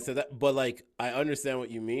reason why I said that. But like I understand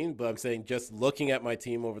what you mean, but I'm saying just looking at my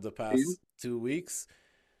team over the past 2 weeks,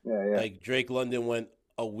 like Drake London went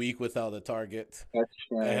a week without a target.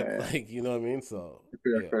 And like you know what I mean? So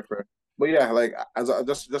fair. But yeah, like as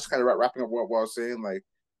just kind of wrapping up what I was saying, like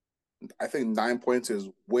I think 9 points is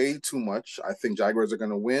way too much. I think Jaguars are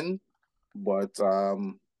gonna win, but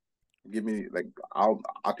give me like I'll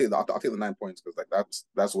take the 9 points because like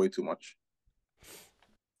that's way too much.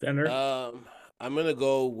 Fenner? I'm gonna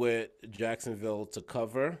go with Jacksonville to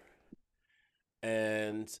cover,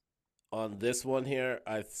 and on this one here,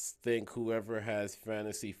 I think whoever does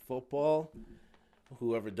fantasy football,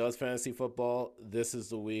 this is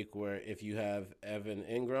the week where if you have Evan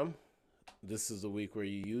Ingram, this is the week where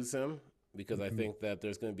you use him. because I think that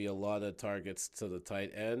there's going to be a lot of targets to the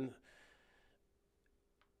tight end.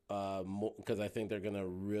 Because I think they're going to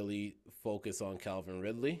really focus on Calvin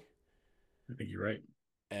Ridley. I think you're right.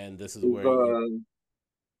 And this is where you...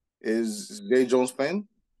 Is Zay Jones playing?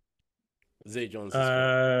 Zay Jones is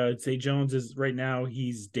playing. Zay Jones is right now,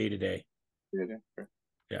 he's day to day.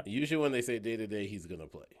 Yeah. Usually when they say day to day, he's going to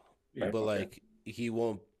play. Yeah. But like he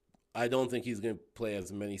won't... I don't think he's going to play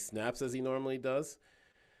as many snaps as he normally does.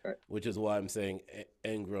 Right. Which is why I'm saying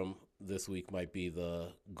Ingram this week might be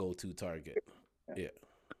the go-to target.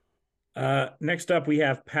 Yeah. Next up, we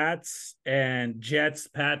have Pats and Jets.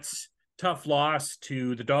 Pats, tough loss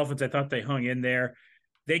to the Dolphins. I thought they hung in there.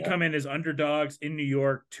 They come in as underdogs in New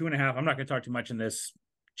York, 2.5. I'm not going to talk too much in this.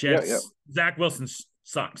 Jets, Zach Wilson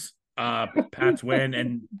sucks. Pats win,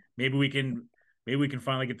 and maybe we can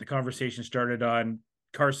finally get the conversation started on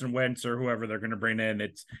Carson Wentz or whoever they're going to bring in.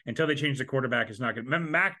 It's until they change the quarterback. It's not good.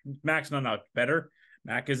 Mac's not better.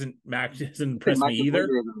 Mac doesn't impress me either.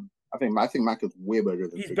 I think Mac is way better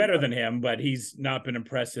than. He's better than him, but he's not been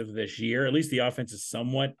impressive this year. At least the offense is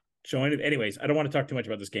somewhat showing it. Anyways, I don't want to talk too much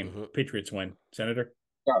about this game. Mm-hmm. Patriots win. Senator?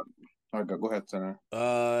 Yeah. Go ahead, Senator.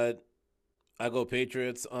 I go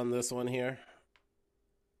Patriots on this one here.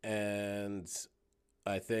 And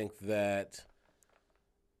I think that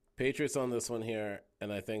Patriots on this one here,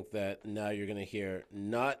 and I think that now you're going to hear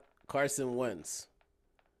not Carson Wentz.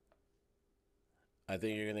 I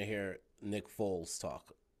think you're going to hear Nick Foles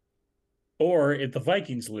talk. Or if the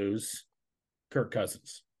Vikings lose, Kirk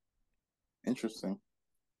Cousins. Interesting.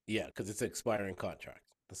 Yeah, because it's an expiring contract.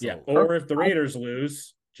 So, yeah, or if the Raiders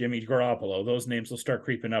lose, Jimmy Garoppolo. Those names will start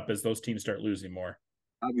creeping up as those teams start losing more.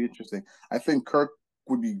 That'd be interesting. I think Kirk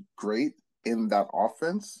would be great in that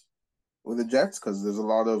offense with the Jets because there's a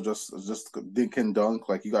lot of just dink and dunk.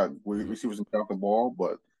 Like you got receivers and off the ball,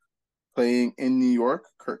 but playing in New York,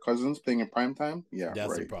 Kirk Cousins playing in primetime,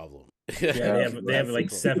 that's the problem. They have like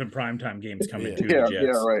 7 primetime games coming to the Jets.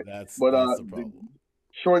 Yeah, right. That's the problem.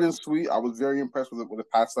 Short and sweet. I was very impressed with the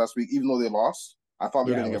Pats last week, even though they lost. I thought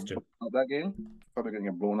they were going to get blown out that game. I thought they were going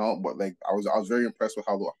to get blown out, but like I was very impressed with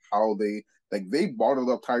how they bottled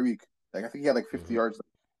up Tyreek. Like I think he had like 50 yards.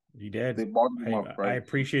 He did. They bottled him up. Right? I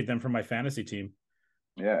appreciate them for my fantasy team.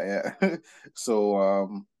 Yeah.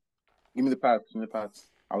 So give me the Pats.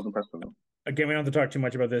 I was impressed with them. Again, we don't have to talk too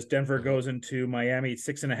much about this. Denver goes into Miami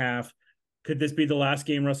 6.5. Could this be the last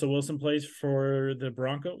game Russell Wilson plays for the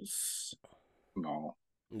Broncos? No.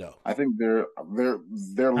 I think they're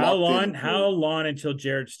how long until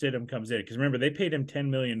Jared Stidham comes in? Because remember, they paid him $10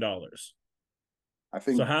 million. I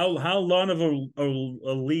think so. How long of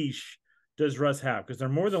a leash does Russ have? Because they're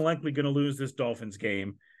more than likely going to lose this Dolphins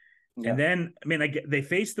game. Yeah. And then, they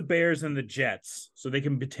face the Bears and the Jets, so they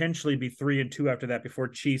can potentially be 3-2 after that before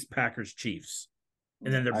Chiefs, Packers, Chiefs,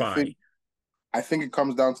 and then they're bye. I think it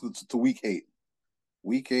comes down to week 8.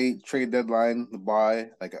 Week 8 trade deadline, the bye,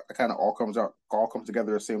 like it kind of all comes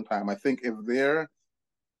together at the same time. I think if they're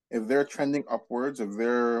trending upwards, if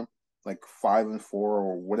they're like 5-4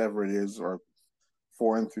 or whatever it is, or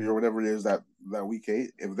 4-3 or whatever it is that week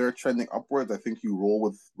 8, if they're trending upwards, I think you roll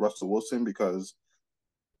with Russell Wilson because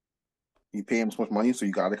you pay him so much money, so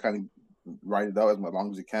you got to kind of ride it out as long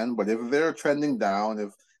as you can. But if they're trending down,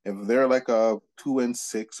 if they're like a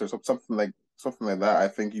 2-6 or something like that, I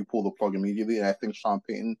think you pull the plug immediately. And I think Sean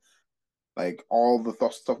Payton, like all the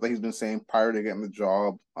stuff that he's been saying prior to getting the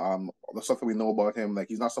job, the stuff that we know about him, like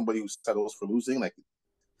he's not somebody who settles for losing. Like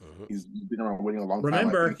he's been around winning a long time.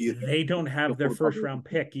 Remember, they don't have their first round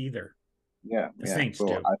pick either. Yeah, the Saints so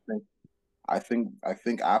do. I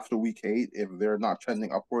think after week 8, if they're not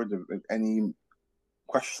trending upwards, if any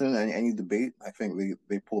question and any debate, I think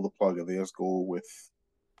they pull the plug and they just go with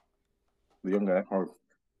the young guy or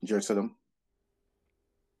Jared Stidham.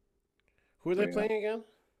 Who are they playing again?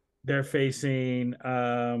 They're facing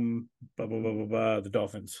the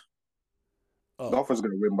Dolphins. Dolphins are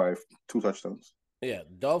going to win by 2 touchdowns. Yeah,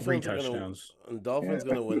 Dolphins 3 touchdowns. Dolphins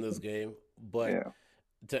going to win this game. But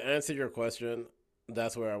to answer your question,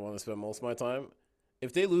 that's where I want to spend most of my time.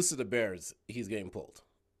 If they lose to the Bears, he's getting pulled.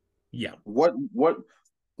 Yeah. What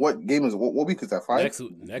game is what week is that? 5?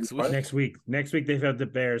 Next week they've had the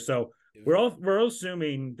Bears. So we're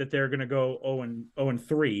assuming that they're going to go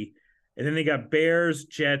 0-3, and then they got Bears,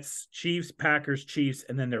 Jets, Chiefs, Packers, Chiefs,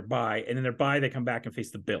 and then their bye. And then their bye, they come back and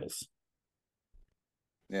face the Bills.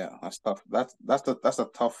 Yeah, that's tough. That's a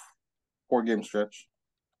tough 4-game stretch.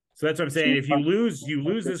 So that's what I'm saying. If you lose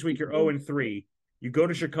this week, you're 0-3. You go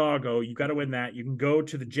to Chicago, you got to win that. You can go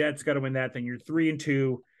to the Jets, got to win that. Then you're 3-2.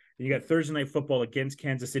 Then you got Thursday Night Football against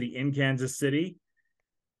Kansas City in Kansas City.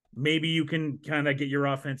 maybe you can kind of get your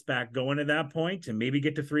offense back going at that point and maybe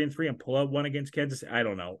get to 3-3 and pull out one against Kansas. I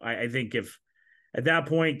don't know. I think if at that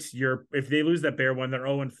point if they lose that Bear one, they're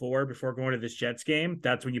 0-4 before going to this Jets game.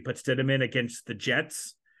 That's when you put Stidham in against the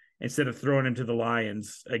Jets instead of throwing into the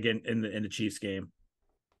Lions again in the Chiefs game.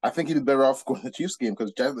 I think he'd be better off going to the Chiefs game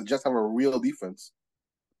because the Jets have a real defense.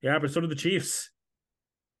 Yeah, but so do the Chiefs.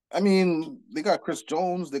 I mean, they got Chris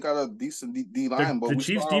Jones, they got a decent D line, but The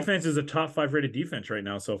Chiefs defense is a top 5 rated defense right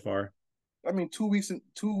now so far. I mean, 2 weeks into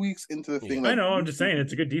the thing, I like know. I'm just saying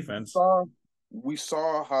it's a good defense. We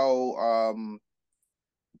saw how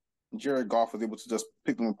Jared Goff was able to just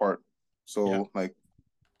pick them apart. So like,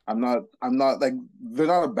 I'm not like they're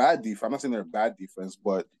not a bad defense. I'm not saying they're a bad defense,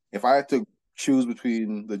 but if I had to choose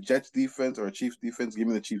between the Jets defense or Chiefs defense, give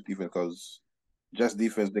me the Chiefs defense because Jets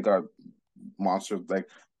defense they got monsters. Like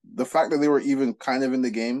the fact that they were even kind of in the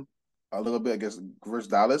game a little bit against versus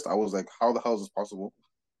Dallas, I was like, how the hell is this possible?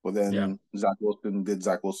 But then Zach Wilson did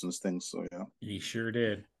Zach Wilson's thing, so yeah. He sure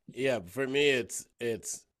did. Yeah, for me, it's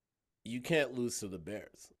you can't lose to the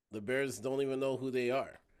Bears. The Bears don't even know who they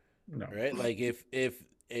are. No. Right? Like if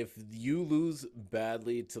you lose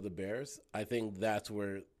badly to the Bears, I think that's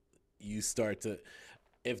where you start to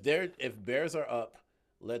if Bears are up,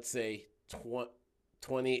 let's say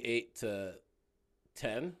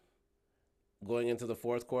 28-10 going into the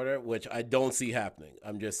fourth quarter, which I don't see happening.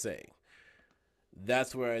 I'm just saying.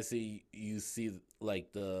 That's where I see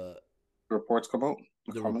like the reports come out.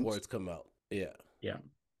 The reports come out. Yeah. Yeah.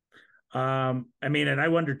 I mean, and I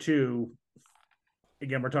wonder too,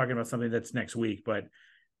 again, we're talking about something that's next week, but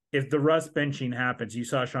if the Russ benching happens, you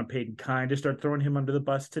saw Sean Payton kind of start throwing him under the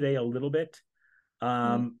bus today a little bit.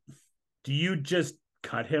 Do you just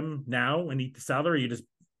cut him now and eat the salary? Or you just,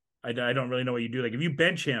 I don't really know what you do. Like if you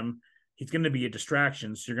bench him, he's going to be a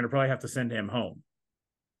distraction. So you're going to probably have to send him home.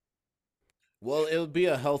 Well, it'll be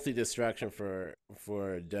a healthy distraction for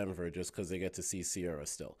Denver just because they get to see Sierra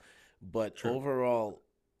still. But overall,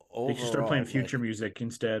 they should start playing future music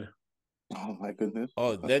instead. Oh my goodness!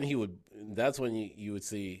 Oh, then he would. That's when you would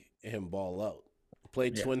see him ball out. Play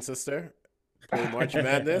Twin Sister, play March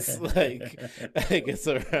Madness. like it's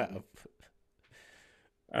a wrap.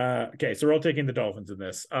 Okay, so we're all taking the Dolphins in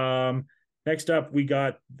this. Next up, we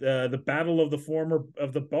got the battle of the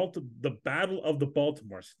battle of the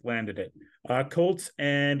Baltimores landed it. Colts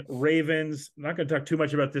and Ravens. I'm not going to talk too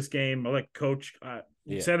much about this game. I'll let Coach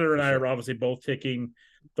Senator and I are obviously both taking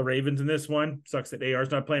the Ravens in this one. Sucks that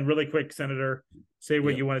AR's not playing. Really quick, Senator, say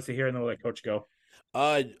what you want us to hear, and then we'll let Coach go.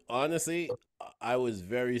 Honestly, I was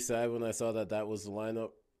very sad when I saw that was the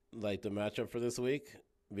lineup, like the matchup for this week,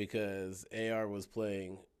 because AR was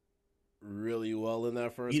playing really well in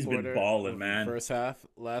that first quarter. He's been balling, man. First half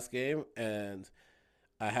last game, and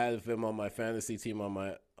I had him on my fantasy team on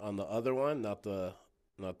the other one, not the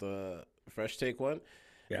fresh take one.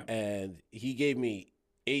 Yeah. And he gave me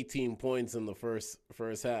 18 points in the first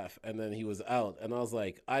half, and then he was out. And I was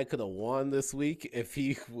like, I could have won this week if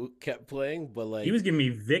he kept playing, but like he was giving me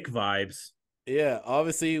Vic vibes. Yeah,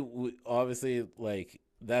 obviously, like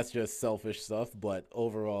that's just selfish stuff. But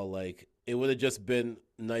overall, like it would have just been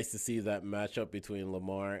nice to see that matchup between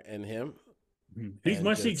Lamar and him. He's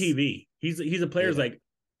must-see TV. He's a player's like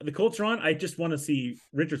the Colts are on. I just want to see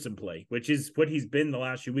Richardson play, which is what he's been the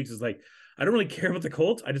last few weeks. Is like I don't really care about the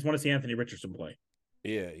Colts. I just want to see Anthony Richardson play.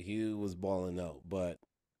 Yeah, he was balling out, but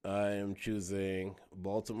I am choosing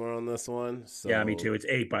Baltimore on this one. So yeah, me too. It's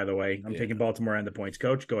 8, by the way. I'm taking Baltimore and the points.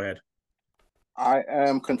 Coach, go ahead. I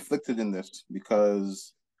am conflicted in this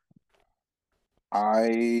because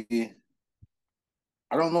I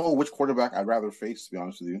don't know which quarterback I'd rather face, to be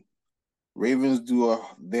honest with you. Ravens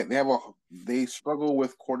they struggle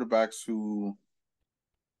with quarterbacks who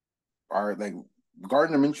are like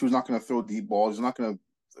Gardner Minshew is not going to throw deep balls. He's not going to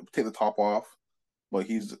take the top off, but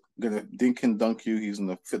he's going to dink and dunk you. He's going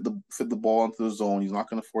to fit the ball into the zone. He's not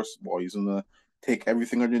going to force the ball. He's going to take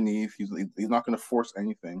everything underneath. He's not going to force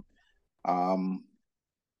anything. And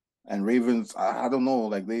Ravens, I don't know,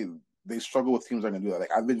 like they struggle with teams that can do that.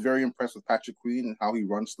 Like I've been very impressed with Patrick Queen and how he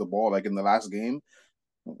runs the ball. Like in the last game,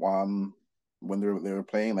 when they were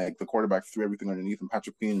playing, like the quarterback threw everything underneath, and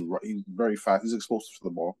Patrick Queen, he's very fast. He's explosive to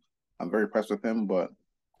the ball. I'm very impressed with him, but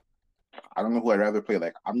I don't know who I'd rather play.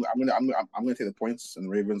 Like I'm gonna take the points and the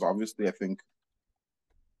Ravens. Obviously, I think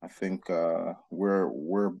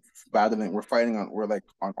we're battling. We're like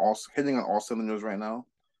hitting on all cylinders right now.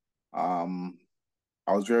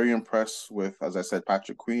 I was very impressed with, as I said,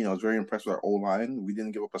 Patrick Queen. I was very impressed with our O-line. We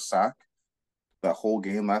didn't give up a sack that whole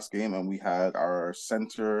game last game, and we had our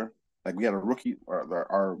center, like we had a rookie,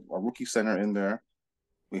 our rookie center in there.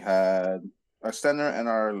 We had our center and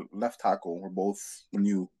our left tackle were both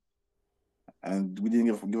new. and we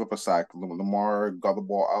didn't give up a sack. Lamar got the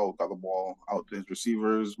ball out to his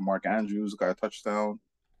receivers. Mark Andrews got a touchdown.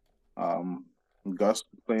 Gus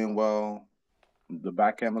playing well. The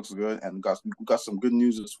back end looks good, and we got some good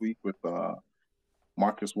news this week with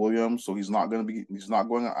Marcus Williams. So he's not going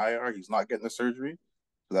on IR. He's not getting the surgery.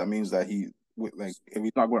 So that means that if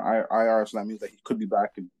he's not going IR, so that means that he could be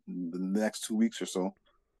back in the next 2 weeks or so.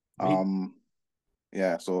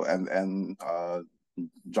 Yeah. So and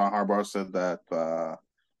John Harbaugh said that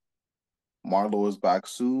Marlowe is back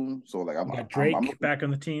soon. So like got Drake back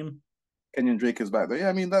on the team. Kenyon Drake is back there. Yeah,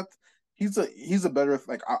 I mean that he's a better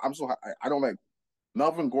like I don't like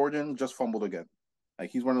Melvin Gordon just fumbled again.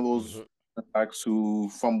 Like he's one of those backs who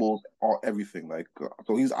fumbles everything. Like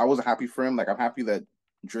so I wasn't happy for him. Like I'm happy that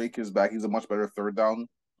Drake is back. He's a much better third down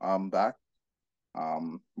back.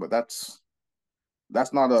 But that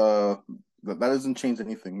doesn't change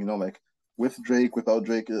anything. You know, like with Drake, without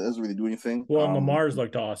Drake, it doesn't really do anything. Well, Lamar's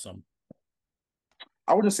looked awesome.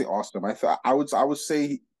 I wouldn't say awesome. I would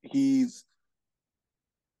say he's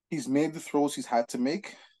made the throws he's had to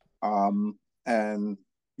make. And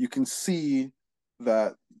you can see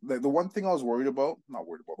that the one thing I was the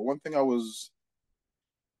one thing I was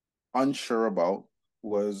unsure about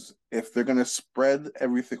was if they're gonna spread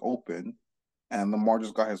everything open and Lamar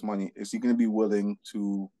just got his money, is he gonna be willing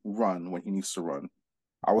to run when he needs to run?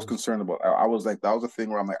 I was concerned about. I was like, that was a thing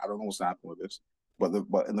where I'm like, I don't know what's happening with this.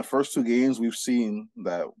 But in the first 2 games, we've seen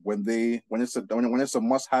that when it's a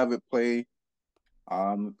must have it play.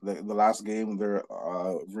 The last game they're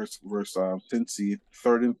versus Cincy,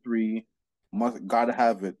 3rd and 3, gotta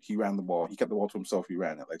have it. He ran the ball. He kept the ball to himself. He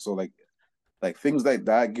ran it. Like things like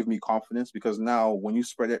that give me confidence because now when you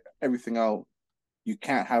spread everything out, you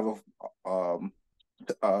can't have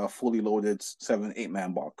a fully loaded 7-8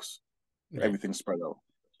 man box. Right. Everything spread out.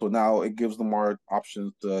 So now it gives Lamar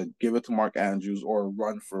options to give it to Mark Andrews or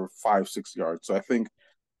run for 5-6 yards. So I think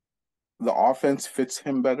the offense fits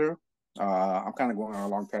him better. I'm kind of going on a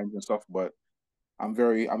long tangent and stuff, but I'm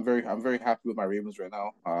very happy with my Ravens right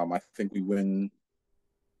now. I think we win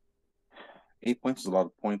 8 points is a lot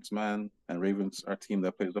of points, man. And Ravens are a team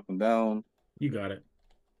that plays up and down. You got it.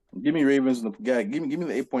 Give me Ravens give me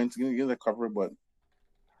the 8 points. Give me the cover, but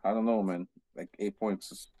I don't know, man. Like 8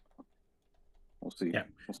 points is. We'll see. Yeah.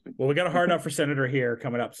 Well, we got a hard out for Senator here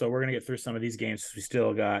coming up, so we're gonna get through some of these games. We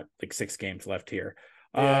still got like 6 games left here.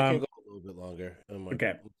 Yeah, I can go a little bit longer.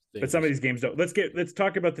 Okay, but some of these games don't. Let's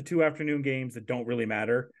talk about the 2 afternoon games that don't really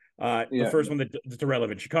matter. The first one that's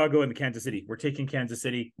irrelevant: Chicago and the Kansas City. We're taking Kansas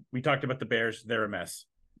City. We talked about the Bears; they're a mess.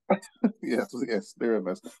 yes, they're a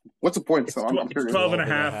mess. What's the point? It's 12 and a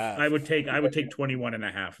half. I would take 21 and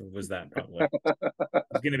a half. Was that probably?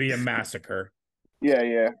 It's going to be a massacre.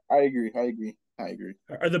 Yeah, I agree.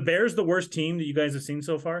 Are the Bears the worst team that you guys have seen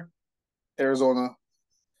so far? Arizona.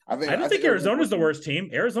 I don't think Arizona's the worst team.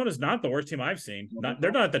 Arizona's not the worst team I've seen.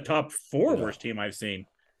 They're not the top 4 worst team I've seen.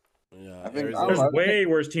 Yeah, there's way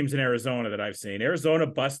worse teams in Arizona that I've seen. Arizona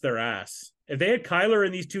bust their ass. If they had Kyler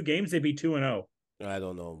in these 2 games, they'd be 2-0. I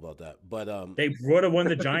don't know about that, but they would have won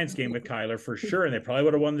the Giants game with Kyler for sure, and they probably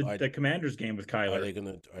would have won the Commanders game with Kyler.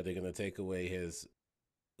 Are they gonna take away his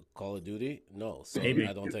Call of Duty? No, so maybe.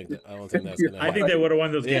 I don't think that's gonna happen. I think they would have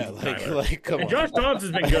won those games. Like come on. Josh Dobbs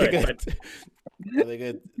has been good, but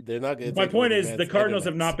they're not gonna. My point is, the Cardinals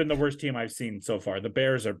have not been the worst team I've seen so far. The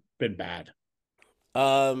Bears have been bad.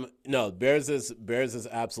 No, Bears is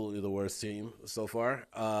absolutely the worst team so far.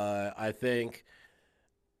 I think,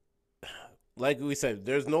 like we said,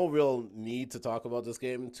 there's no real need to talk about this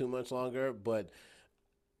game too much longer, but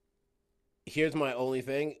here's my only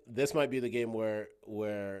thing. This might be the game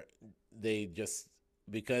where they just,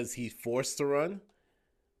 because he's forced to run,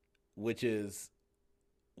 which is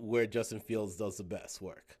where Justin Fields does the best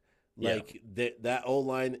work. Like that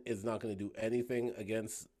O-line is not going to do anything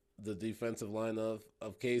against the defensive line of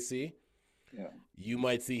KC. Yeah. You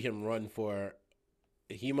might see him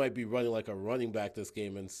he might be running like a running back this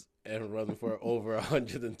game and running for over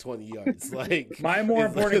 120 yards. Like my more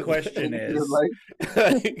important question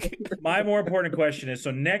is,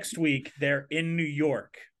 so next week they're in New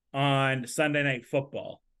York on Sunday Night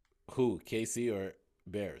Football. Who, KC or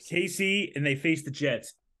Bears? KC, and they face the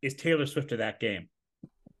Jets. Is Taylor Swift to that game?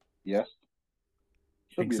 Yes.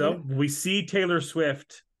 Think so? We see Taylor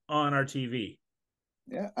Swift on our TV.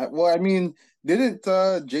 Yeah.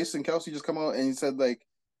 Didn't Jason Kelsey just come out and he said like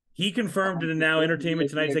he confirmed it in Now Entertainment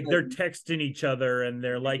Tonight? It's like they're texting each other and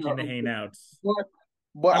they're liking the hangouts.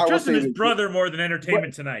 But I'm trusting his brother more than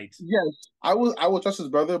Entertainment Tonight. Yes, I will trust his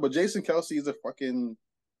brother, but Jason Kelsey is a fucking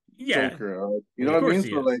joker. You know what I mean?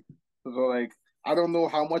 So like, I don't know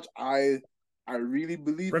how much I I really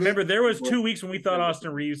believe Remember, it. there was but- 2 weeks when we thought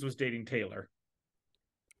Austin Reeves was dating Taylor.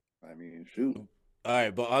 I mean, shoot. All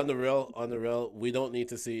right, but on the real, we don't need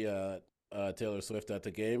to see Taylor Swift at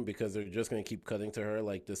the game because they're just gonna keep cutting to her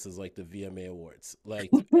like this is like the VMA Awards, like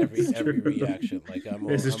every reaction. Like I'm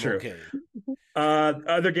true. okay.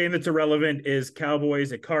 Other game that's irrelevant is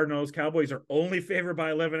Cowboys at Cardinals. Cowboys are only favored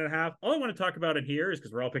by 11.5. All I want to talk about in here is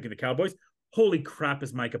because we're all picking the Cowboys. Holy crap,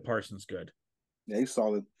 is Micah Parsons good? Yeah, he's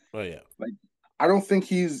solid. Oh yeah. Like, I don't think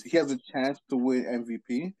he has a chance to win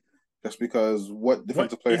MVP just because what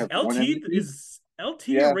defensive player has won MVP? Is LT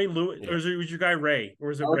Yeah. or Ray Lewis? Yeah. Or was your guy Ray? Or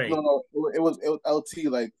was it Ray? No, it was LT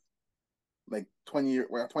like 20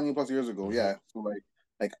 plus years ago. Mhm. Yeah, so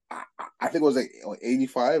I think it was like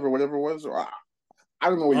 85 or whatever it was. Or I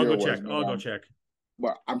don't know what I'll year go it check. was. I'll go check.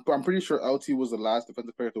 But I'm pretty sure LT was the last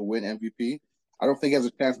defensive player to win MVP. I don't think he has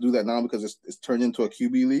a chance to do that now because it's turned into a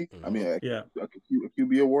QB league. Mhm. I mean, a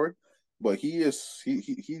QB award. But he's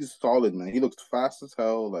solid, man. He looks fast as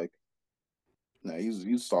hell. Like, nah,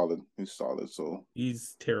 he's solid. He's solid. So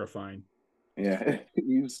He's terrifying. yeah,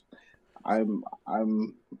 I'm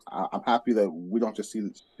happy that we don't just see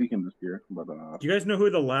him this year. But Do you guys know who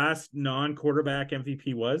the last non-quarterback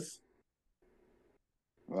MVP was?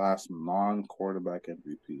 last non-quarterback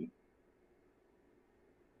MVP.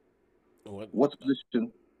 What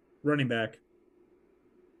position? Running back.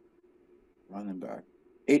 Running back.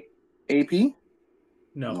 AP?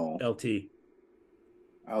 No, LT.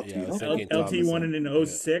 LT. Yeah, I was Okay. thinking LT won it in Thomason.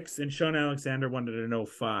 06, and Sean Alexander won it in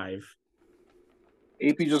 05.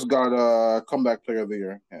 AP just got comeback player of the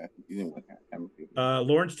year. Yeah, he didn't win MVP.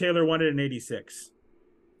 Lawrence Taylor won it in 86.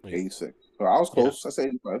 86. So I was close. I said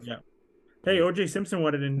 85. Yeah. Hey, OJ Simpson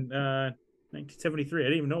won it in 1973. I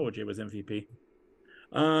didn't even know OJ was MVP.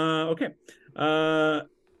 Okay.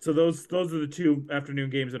 So those are the two afternoon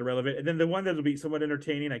games that are relevant. And then the one that'll be somewhat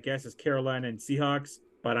entertaining, I guess, is Carolina and Seahawks.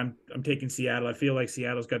 But I'm taking Seattle. I feel like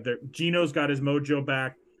Seattle's got Geno's got his mojo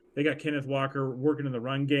back. They got Kenneth Walker working in the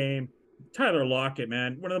run game. Tyler Lockett,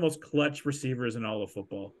 man, one of the most clutch receivers in all of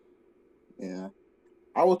football. Yeah.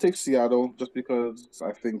 I will take Seattle just because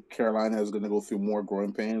I think Carolina is going to go through more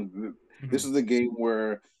growing pains. This is the game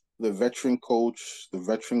where the veteran coach, the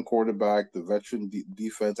veteran quarterback, the veteran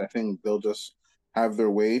defense, I think they'll just have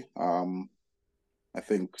their way. I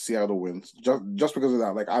think Seattle wins just because of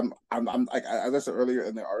that. Like I'm like as I said earlier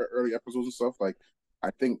in the early episodes and stuff. Like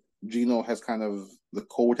I think Geno has kind of the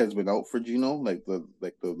code has been out for Geno. Like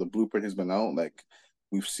the blueprint has been out. Like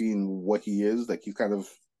we've seen what he is. Like he's kind of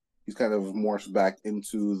morphed back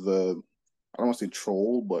into the I don't want to say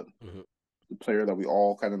troll, but the player that we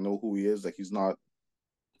all kind of know who he is. Like he's not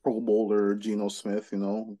Pro Bowler Geno Smith, you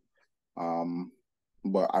know.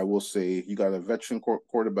 But I will say you got a veteran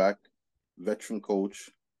quarterback, veteran coach,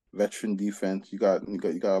 veteran defense. You got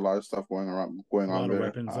a lot of stuff going on there. A lot of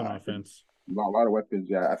weapons on offense. A lot of weapons.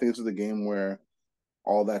 Yeah, I think this is the game where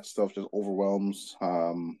all that stuff just overwhelms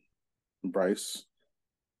Bryce,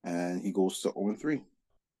 and he goes to 0-3.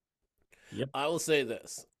 Yep. I will say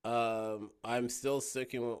this. I'm still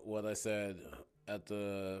sticking with what I said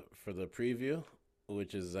for the preview,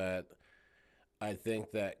 which is that I think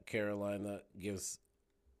that Carolina gives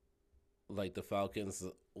like the Falcons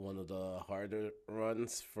one of the harder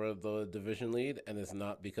runs for the division lead, and it's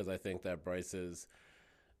not because I think that Bryce is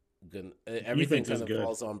gonna everything kind of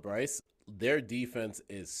falls on Bryce. Their defense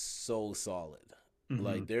is so solid.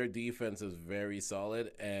 Like their defense is very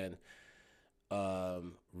solid, and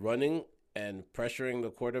running and pressuring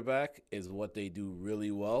the quarterback is what they do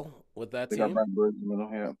really well with that team. Got Brian Burns in the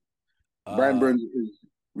middle. Yeah, Brian Burns is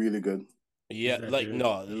really good. Yeah,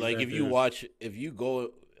 if you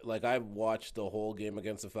go, like I've watched the whole game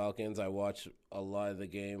against the Falcons. I watched a lot of the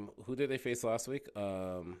game. Who did they face last week?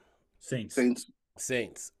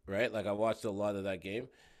 Saints, right? Like I watched a lot of that game.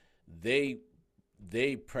 They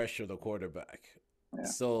pressure the quarterback. Yeah.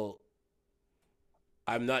 So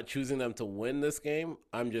I'm not choosing them to win this game.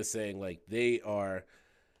 I'm just saying like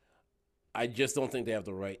I just don't think they have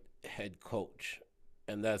the right head coach.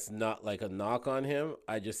 And that's not like a knock on him.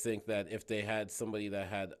 I just think that if they had somebody that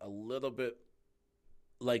had a little bit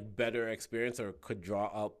like better experience or could draw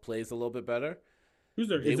out plays a little bit better. Who's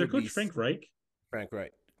there? Is their coach Frank Reich? Frank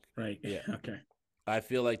Reich. Right. Yeah. Okay. I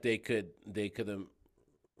feel like they could have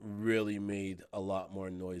really made a lot more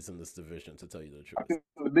noise in this division, to tell you the truth. I think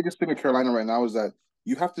the biggest thing with Carolina right now is that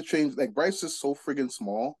you have to change. Like Bryce is so friggin'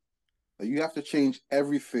 small that you have to change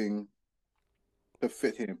everything to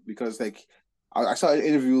fit him because like I saw an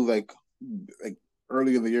interview like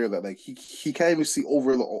early in the year that like he can't even see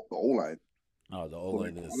over the O line. Oh, the O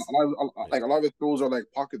line is a lot of the throws are like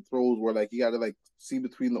pocket throws where like you got to like see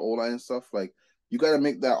between the O line and stuff. Like you got to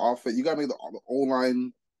make that offense. You got to make the O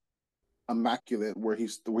line immaculate, where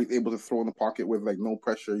he's able to throw in the pocket with like no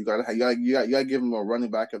pressure. You gotta give him a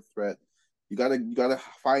running back a threat. You gotta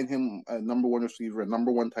find him a number one receiver, a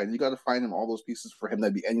number one tight end. You gotta find him all those pieces for him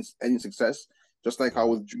to be any success. Just like how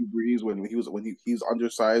with Drew Brees when he's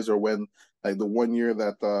undersized, or when like the one year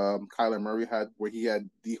that Kyler Murray had where he had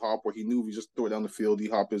D Hop, where he knew if he just threw it down the field, D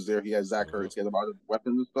Hop is there. He had Zach Ertz, he had a lot of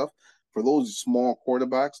weapons and stuff. For those small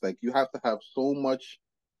quarterbacks, like you have to have so much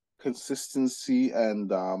consistency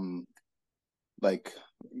and like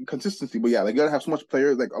consistency. But yeah, like you gotta have so much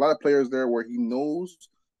players, like a lot of players there where he knows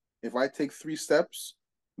if I take 3 steps,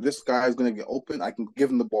 this guy is gonna get open. I can give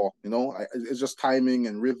him the ball. It's just timing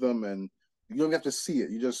and rhythm, and you don't have to see it.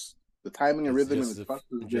 You just the timing and rhythm and the trust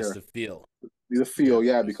is there. Just the feel. The feel,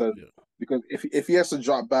 yeah, because if he has to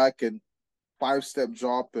drop back and 5-step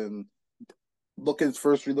drop and look at his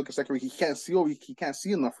first read, look at second read, he can't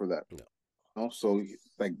see enough for that. No. So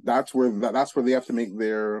like that's where they have to make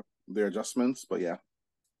their adjustments. But yeah.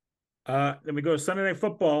 Then we go to Sunday Night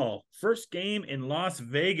Football. First game in Las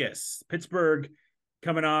Vegas. Pittsburgh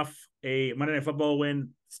coming off a Monday Night Football win.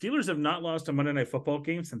 Steelers have not lost a Monday Night Football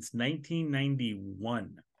game since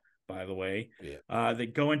 1991, by the way. Yeah. They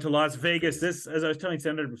go into Las Vegas. This, as I was telling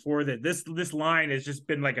Senator before, that this line has just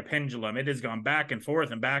been like a pendulum. It has gone back and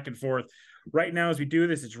forth and back and forth. Right now, as we do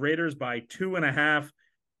this, it's Raiders by 2.5.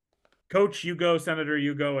 Coach, you go. Senator,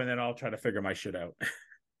 you go, and then I'll try to figure my shit out.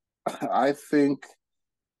 I think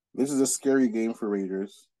this is a scary game for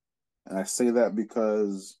Raiders. And I say that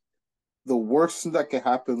because the worst thing that could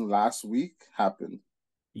happen last week happened.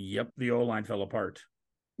 Yep, the O-line fell apart.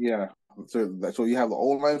 Yeah. So you have the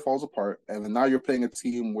O-line falls apart, and then now you're playing a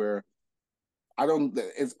team where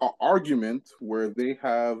it's an argument where they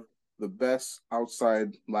have the best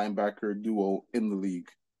outside linebacker duo in the league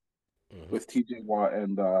with TJ Watt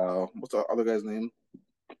and what's the other guy's name?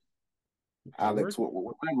 Alex,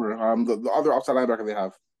 whatever. The other outside linebacker they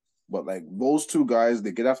have. But like those two guys,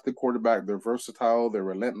 they get after the quarterback. They're versatile. They're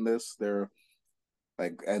relentless. They're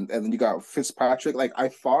like, and then you got Fitzpatrick. Like I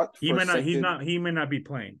thought he may not. He's not. He may not be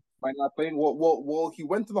playing. Might not playing. Well. He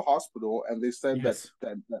went to the hospital, and they said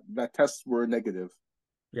that tests were negative.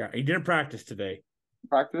 Yeah, he didn't practice today.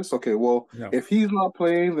 Practice? Okay. Well, if he's not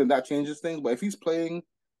playing, then that changes things. But if he's playing,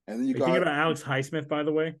 and then you think about Alex Highsmith, by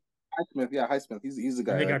the way. Highsmith. He's the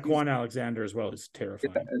guy. And they got Quan Alexander as well. It's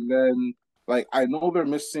terrifying. Yeah, and then like I know they're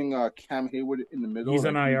missing Cam Hayward in the middle. He's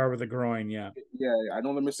on IR with a groin. Yeah. Yeah, I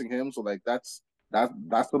know they're missing him. So like that's a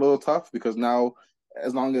little tough because now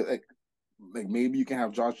as long as like maybe you can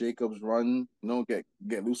have Josh Jacobs run, get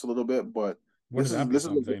loose a little bit. But this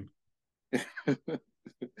is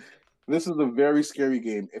this is a very scary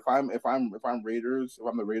game. If I'm the Raiders,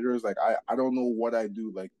 like I don't know what I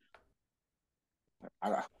do. Like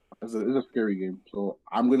it's a scary game. So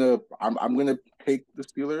I'm gonna take the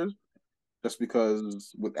Steelers just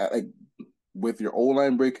because with your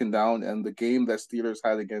O-line breaking down and the game that Steelers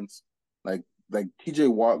had against like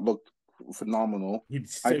TJ Watt looked phenomenal.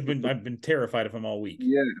 I've been terrified of him all week.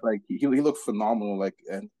 Yeah, like he looked phenomenal. Like,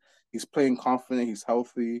 and he's playing confident. He's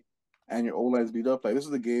healthy, and your O-line's beat up. Like this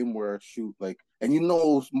is a game where and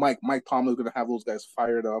Mike Tomlin is gonna have those guys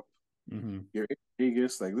fired up. Mm-hmm. You're in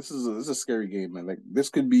Vegas. Like this is a scary game, man. Like this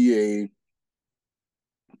could be a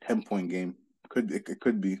 10-point game. It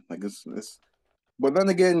could be like this. But then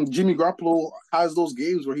again, Jimmy Garoppolo has those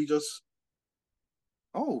games where he just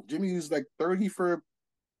Jimmy's like 30 for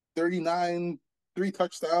 39, 3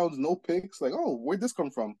 touchdowns, no picks. Like, where'd this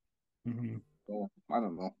come from? Mm-hmm. So, I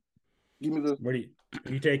don't know. Give me the. What are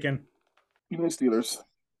you taking? Give me the Steelers.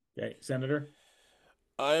 Okay, Senator.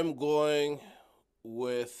 I'm going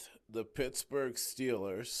with the Pittsburgh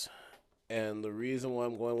Steelers. And the reason why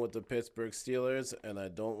I'm going with the Pittsburgh Steelers, and I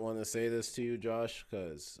don't want to say this to you, Josh,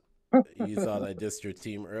 because you thought I dissed your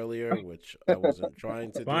team earlier, which I wasn't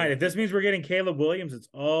trying to do. Fine. If this means we're getting Caleb Williams, it's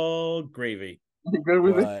all gravy.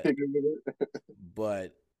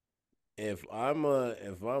 But if I'm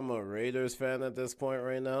a Raiders fan at this point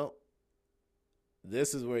right now,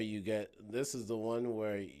 this is the one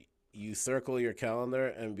where you circle your calendar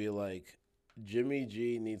and be like, Jimmy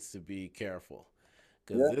G needs to be careful.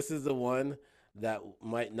 Because this is the one that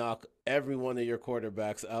might knock every one of your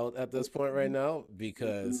quarterbacks out at this point right now.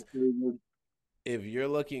 Because if you're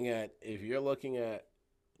looking at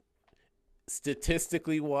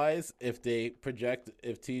statistically wise, if they project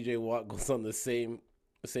if TJ Watt goes on the same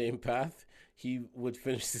path, he would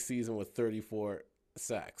finish the season with 34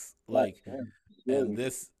 sacks. And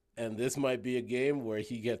this might be a game where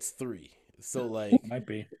he gets 3. So might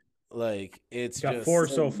be it's got just 4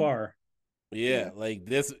 so far. Yeah, like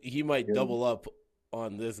this, he might double up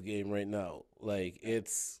on this game right now. Like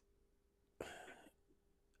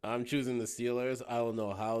I'm choosing the Steelers. I don't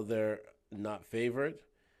know how they're not favored,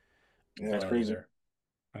 Yeah, I it's don't but crazy. either.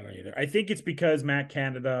 I don't either. I think it's because Matt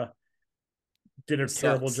Canada did a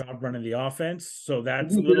terrible sucks. job running the offense, so Did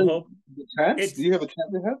that's a you little hear hope. the chance? Do It's you hear the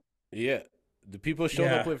chant they had? Yeah, the people showed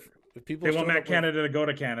up yeah, with people they want showed Matt up with Canada to go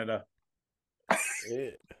to Canada. yeah,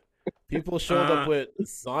 people showed up Uh with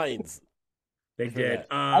signs they for did. that.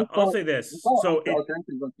 I'll say I this. saw So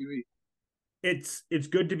alternatives on TV. it's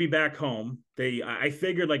good to be back home. I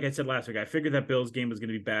figured, like I said last week, I figured that Bills game was going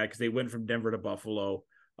to be bad because they went from Denver to Buffalo.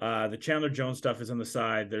 The Chandler Jones stuff is on the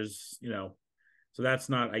side. There's so that's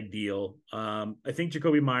not ideal. I think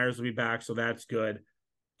Jacoby Myers will be back, so that's good.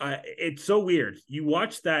 It's so weird. You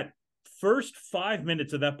watch that first 5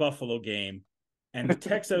 minutes of that Buffalo game, and the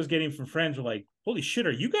texts I was getting from friends were like, "Holy shit,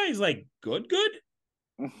 are you guys like good? Good?"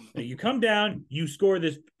 You come down, you score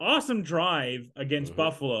this awesome drive against Hmm.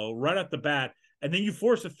 Buffalo right at the bat, and then you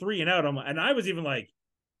force a 3-and-out. And I was even like,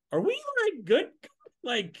 "Are we like good?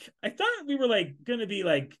 Like I thought we were like gonna be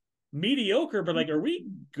like mediocre, but like, are we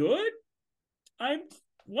good? I'm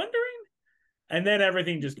wondering." And then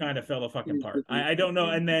everything just kind of fell apart. I don't know.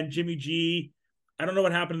 And then Jimmy G, I don't know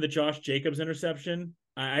what happened to the Josh Jacobs interception.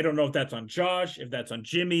 I don't know if that's on Josh, if that's on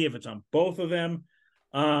Jimmy, if it's on both of them.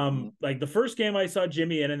 Like the first game I saw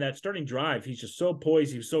Jimmy in that starting drive, he's just so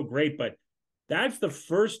poised, he was so great. But that's the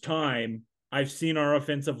first time I've seen our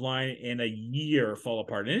offensive line in a year fall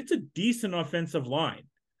apart. And it's a decent offensive line.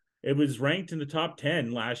 It was ranked in the top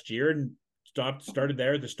 10 last year and started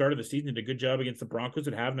there at the start of the season, did a good job against the Broncos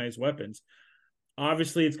that have nice weapons.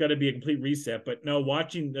 Obviously, it's got to be a complete reset. But no,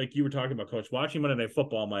 watching, like you were talking about, Coach, watching Monday Night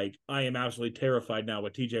Football, I'm like, I am absolutely terrified now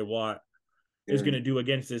what TJ Watt is going to do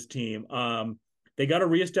against this team. They got to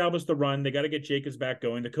reestablish the run. They got to get Jacobs back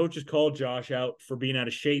going. The coaches called Josh out for being out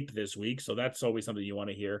of shape this week, so that's always something you want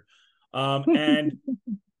to hear. And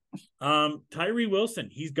Tyree Wilson,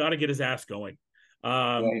 he's got to get his ass going.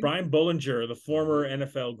 Brian Bollinger, the former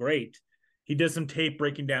NFL great, he did some tape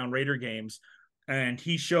breaking down Raider games, and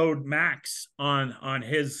he showed Max on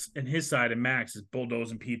his side, and Max is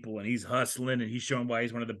bulldozing people, and he's hustling, and he's showing why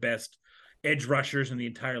he's one of the best edge rushers in the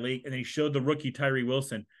entire league. And then he showed the rookie Tyree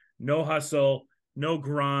Wilson, no hustle, no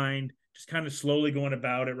grind, just kind of slowly going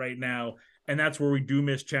about it right now. And that's where we do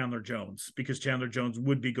miss Chandler Jones, because Chandler Jones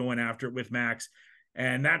would be going after it with Max.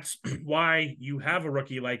 And that's why you have a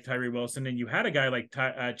rookie like Tyree Wilson, and you had a guy like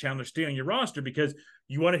Chandler stay on your roster, because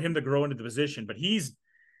you wanted him to grow into the position. But he's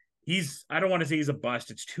I don't want to say he's a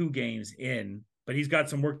bust. It's 2 games in, but he's got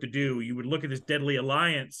some work to do. You would look at this deadly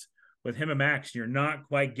alliance with him and Max. You're not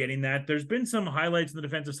quite getting that. There's been some highlights on the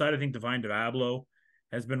defensive side. I think Divine Diablo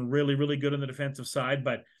has been really, really good on the defensive side,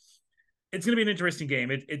 but it's going to be an interesting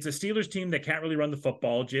game. It's a Steelers team that can't really run the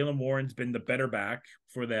football. Jalen Warren's been the better back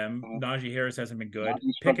for them. Najee Harris hasn't been good.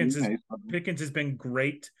 Pickens has been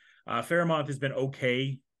great. Fairmont has been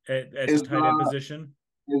okay at the tight end position.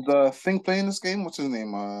 Is Thing playing this game? What's his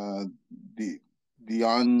name? No, he's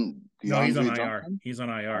on DeAndre IR. Johnson. He's on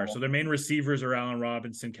IR. So their main receivers are Allen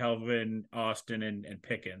Robinson, Calvin Austin, and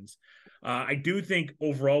Pickens. I do think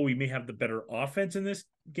overall we may have the better offense in this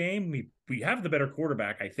game. We have the better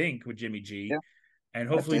quarterback, I think, with Jimmy G. Yeah, and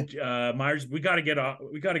hopefully Myers. We got to get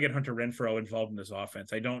Hunter Renfrow involved in this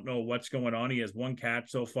offense. I don't know what's going on. He has 1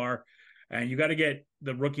 catch so far, and you got to get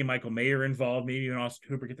the rookie Michael Mayer involved. Maybe even Austin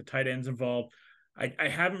Hooper, get the tight ends involved. I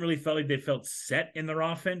haven't really felt like they felt set in their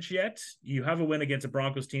offense yet. You have a win against a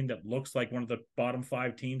Broncos team that looks like one of the bottom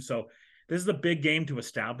 5 teams. So this is a big game to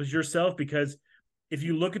establish yourself, because if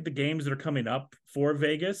you look at the games that are coming up for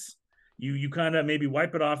Vegas, you kind of maybe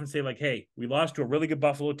wipe it off and say like, hey, we lost to a really good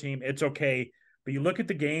Buffalo team. It's okay. But you look at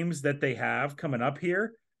the games that they have coming up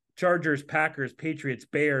here: Chargers, Packers, Patriots,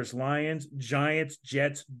 Bears, Lions, Giants,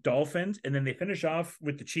 Jets, Dolphins, and then they finish off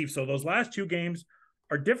with the Chiefs. So those last 2 games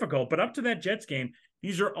are difficult, but up to that Jets game,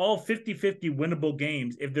 these are all 50-50 winnable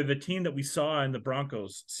games if they're the team that we saw in the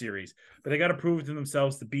Broncos series. But they got to prove to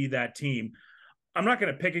themselves to be that team. I'm not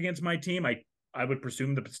going to pick against my team. I would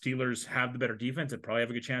presume the Steelers have the better defense and probably have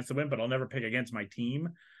a good chance to win, but I'll never pick against my team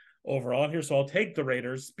overall here. So I'll take the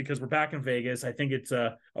Raiders because we're back in Vegas. I think it's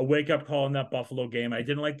a wake-up call in that Buffalo game. I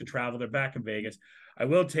didn't like the travel. They're back in Vegas. I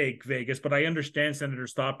will take Vegas, but I understand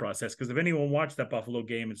Senator's thought process, because if anyone watched that Buffalo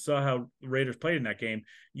game and saw how the Raiders played in that game,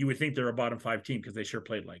 you would think they're a bottom 5 team, because they sure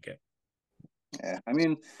played like it. Yeah, I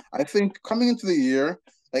mean, I think coming into the year,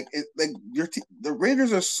 the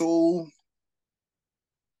Raiders are so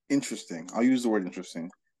interesting. I'll use the word interesting,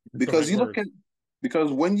 because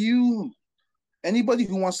when anybody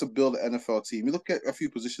who wants to build an NFL team, you look at a few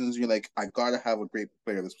positions, and you're like, I gotta have a great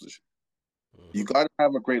player in this position. You gotta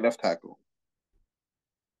have a great left tackle.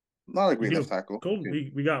 Not a We great do. left tackle. Colton,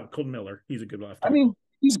 Okay. we got Colton Miller. He's a good left I tackle. mean,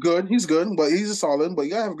 he's good, but he's a solid. But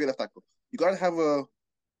you gotta have a great left tackle. You gotta have a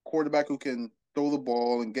quarterback who can throw the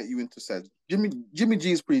ball and get you into sets. Jimmy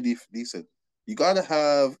G is pretty decent. You gotta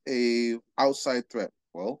have a outside threat.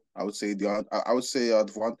 Well, I would say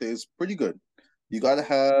Devontae is pretty good. You gotta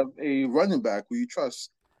have a running back who you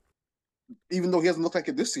trust. Even though he hasn't looked like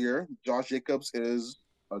it this year, Josh Jacobs is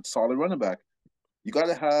a solid running back. You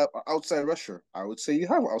gotta have an outside rusher. I would say you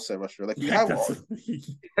have an outside rusher. Like you Yeah, have,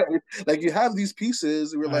 like you have these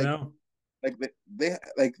pieces. We're I know. like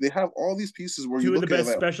they have all these pieces where you Two of the look at it best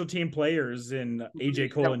like, special team players in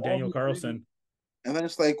AJ Cole and Daniel Carlson. and then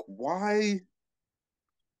it's like, why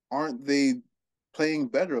aren't they playing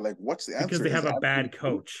better? Like, what's the answer? Because they have a bad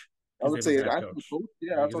coach. I would say bad it's the coach.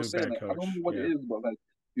 Yeah, that's what I'm saying. Like, I don't know what it is, but like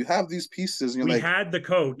you have these pieces. And we like, had the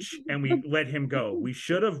coach and we let him go. We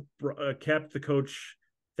should have kept the coach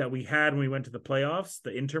that we had when we went to the playoffs,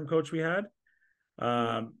 the interim coach we had,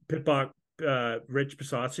 Pitbach, Rich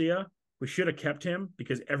Bisaccia. We should have kept him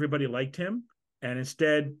because everybody liked him. And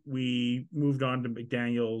instead, we moved on to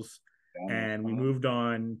McDaniels and we moved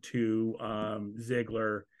on to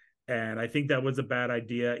Ziegler. And I think that was a bad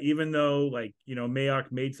idea, even though, like, you know,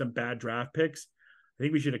 Mayock made some bad draft picks. I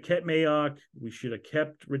think we should have kept Mayock. We should have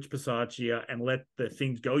kept Rich Bisaccia and let the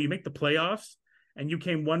things go. You make the playoffs and you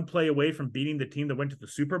came one play away from beating the team that went to the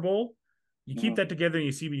Super Bowl. You keep that together and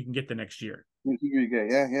you see what you can get the next year.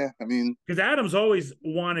 Yeah. I mean, because Adams always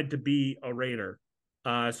wanted to be a Raider.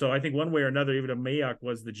 So I think one way or another, even if Mayock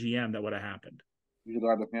was the GM, that would have happened.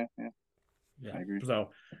 Yeah. I agree. So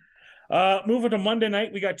moving to Monday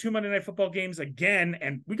night, we got 2 Monday Night Football games again,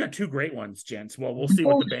 and we got 2 great ones, gents. Well, we'll see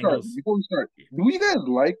what the Bengals. Before we start, do you guys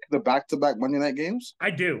like the back-to-back Monday night games?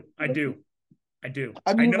 I do. I mean, I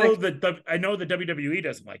know the WWE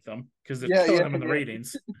doesn't like them because they're killing them in the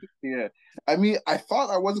ratings. Yeah. I mean, I thought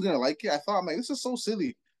I wasn't gonna like it. I thought, I'm like, this is so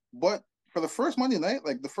silly. But for the first Monday night,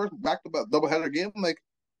 like the first back-to-back doubleheader game, I'm like,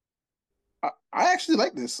 I actually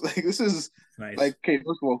like this. Like, this is nice. Like, okay,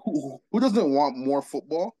 first of all, who doesn't want more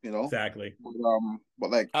football? You know, exactly. But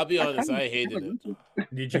like, I'll be honest, I hated it.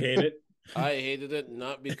 Did you hate it? I hated it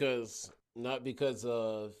not because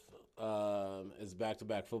of it's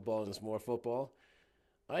back-to-back football and it's more football.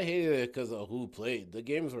 I hated it because of who played. The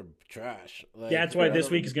games were trash. Like, yeah, that's why this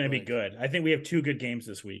week is going to be good. I think we have 2 good games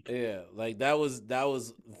this week. Yeah, like that was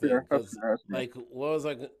fair. Like, what was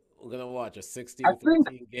I gonna watch, a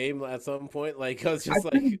 16-13 game at some point? Like, I was just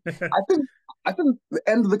I think the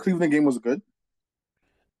end of the Cleveland game was good.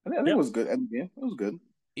 I think it was good. End game, it was good.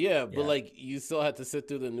 Yeah, but like you still had to sit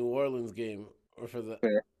through the New Orleans game for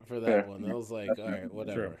that one. I was like, all right,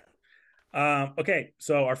 whatever. Okay,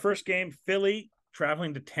 so our first game, Philly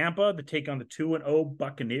traveling to Tampa to take on the 2-0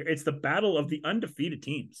 Buccaneers. It's the battle of the undefeated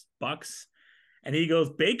teams, Bucks and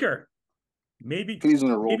Eagles. Baker, maybe Philly's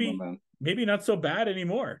in a roll, man. Maybe not so bad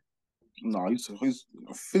anymore. No, he's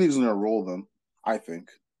Philly's in a roll. Then I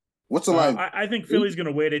think. What's the line? I think Philly's going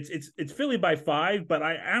to win. It's Philly by 5, but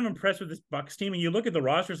I am impressed with this Bucks team. And you look at the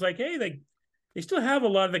roster, it's like, hey, they still have a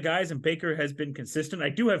lot of the guys, and Baker has been consistent. I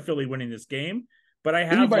do have Philly winning this game, but I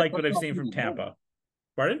have liked what I've seen from Tampa.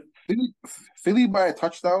 Pardon? Philly by a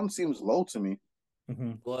touchdown seems low to me.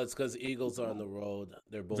 Mm-hmm. Well, it's because Eagles are on the road.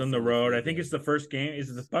 They're both on the road. I think it's the first game.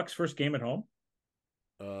 Is it the Bucks' first game at home?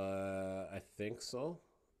 I think so.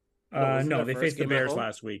 No, they faced the Bears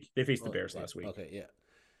last week. They faced the Bears last week. Okay,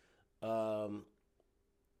 yeah.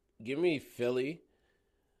 Give me Philly.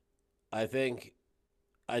 I think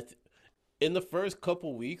in the first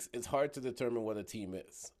couple weeks, it's hard to determine what a team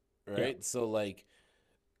is, right? Yeah. So like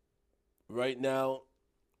right now,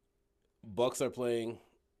 Bucks are playing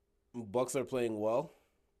well,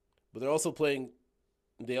 but they also played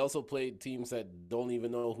teams that don't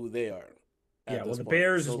even know who they are. Yeah, well, the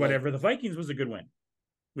Bears is whatever. The Vikings was a good win.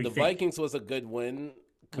 Vikings was a good win,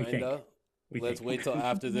 kinda. Let's wait till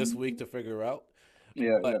after this week to figure out.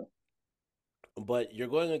 But you're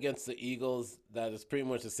going against the Eagles, that is pretty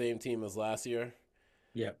much the same team as last year.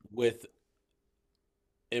 Yeah. With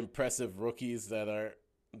impressive rookies that are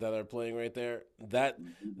playing right there. That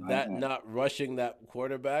not rushing that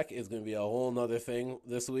quarterback is going to be a whole nother thing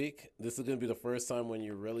this week. This is going to be the first time when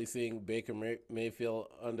you're really seeing Baker Mayfield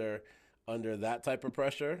under that type of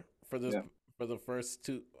pressure for the first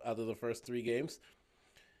 2 out of the first 3 games.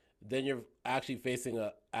 Then you're actually facing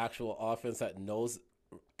an actual offense that knows,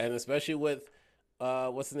 and especially with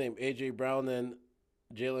what's the name, AJ Brown and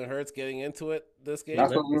Jalen Hurts getting into it this game.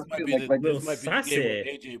 This might be the game where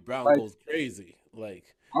AJ Brown goes crazy. Like,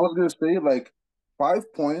 I was gonna say, like,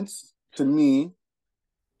 5 points to me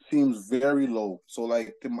seems very low. So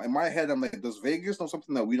like in my head, I'm like, does Vegas know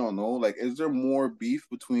something that we don't know? Like, is there more beef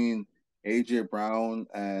between AJ Brown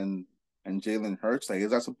and Jalen Hurts? Like,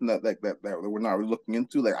 is that something that we're not really looking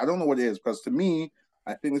into? Like, I don't know what it is because to me,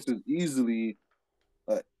 I think this is easily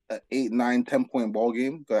a 8, 9, 10 point ball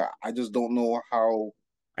game. But I just don't know how.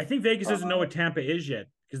 I think Vegas doesn't know Uh, what Tampa is yet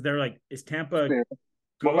because they're like, is Tampa fair.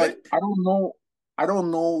 But like, good? I don't know. I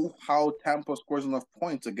don't know how Tampa scores enough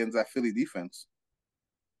points against that Philly defense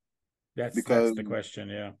That's because the question.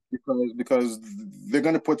 Yeah. because they're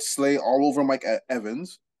going to put Slay all over Mike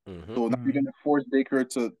Evans. Mm-hmm. So now you're going to force Baker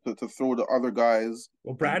to throw the other guys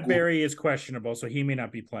Well, and go Bradbury is questionable, so he may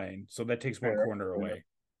not be playing. So that takes one fair, corner away.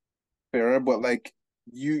 fair. But like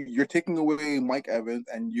you're taking away Mike Evans,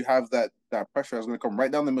 and you have that pressure that's going to come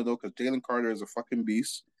right down the middle because Jalen Carter is a fucking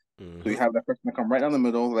beast. So Mm-hmm. you have that pressure to come right down the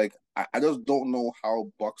middle. Like I just don't know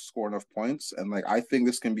how Bucks score enough points, and like I think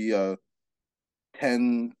this can be a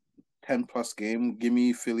 10, 10 plus game. Give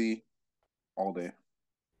me Philly all day.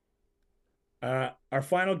 Our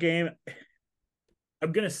final game,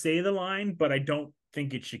 I'm gonna say the line, but I don't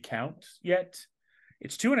think it should count yet.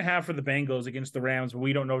 It's 2.5 for the Bengals against the Rams, but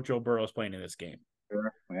we don't know if Joe Burrow's playing in this game.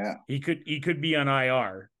 Sure. Yeah. He could be on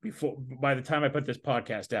IR before by the time I put this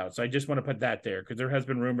podcast out. So I just want to put that there because there has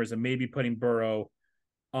been rumors of maybe putting Burrow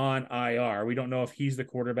on IR. We don't know if he's the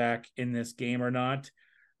quarterback in this game or not.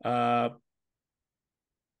 Uh,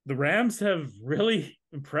 the Rams have really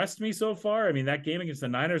impressed me so far. I mean, that game against the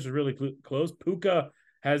Niners was really close. Puka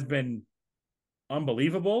has been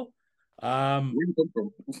unbelievable. Um, Where did you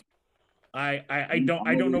come from? I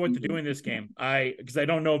don't know what to do in this game. Because I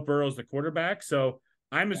don't know if Burrow's the quarterback. So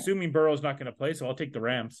I'm assuming Burrow's not going to play. So I'll take the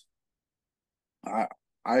Rams. I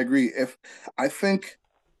I agree. If I think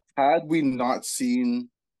had we not seen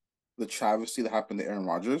the travesty that happened to Aaron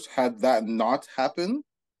Rodgers, had that not happened,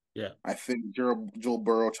 Yeah. I think Joe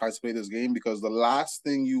Burrow tries to play this game because the last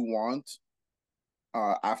thing you want,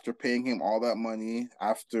 after paying him all that money,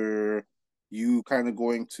 after you kind of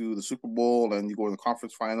going to the Super Bowl and you go to the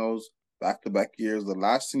conference finals back to back years, the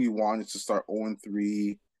last thing you want is to start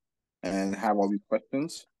 0-3 and have all these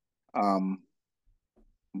questions. Um,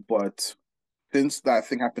 but since that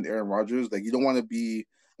thing happened to Aaron Rodgers, like you don't want to be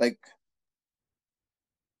like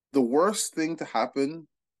the worst thing to happen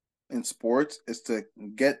in sports is to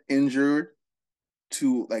get injured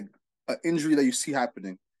to like an injury that you see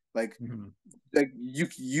happening. Like Mm-hmm.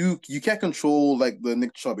 you can't control like the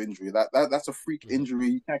Nick Chubb injury. That's a freak Mm-hmm. injury.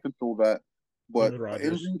 You can't control that. With But an Rodgers.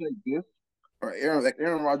 injury like this, or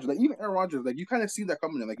Aaron Rodgers, like even Aaron Rodgers, like you kind of see that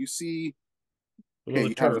coming in. Like you see, Well, okay, the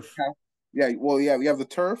you have the turf. calf. Yeah, well, yeah, you have the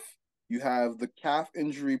turf. You have the calf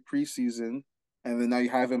injury preseason, and then now you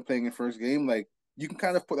have him playing in first game. Like you can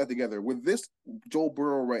kind of put that together with this Joe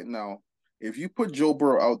Burrow right now. If you put Joe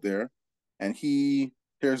Burrow out there, and he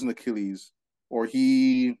tears an Achilles, or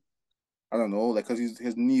he I don't know, like because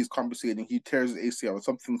his knees compensating, he tears his ACL or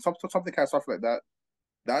something catastrophic like that.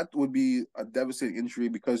 That would be a devastating injury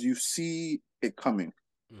because you see it coming.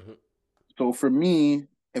 Mm-hmm. So for me,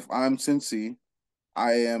 if I'm Cincy,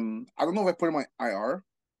 I don't know if I put him on IR,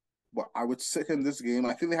 but I would sit him this game.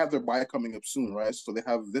 I think they have their bye coming up soon, right? So they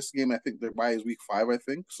have this game. I think their bye is week 5, I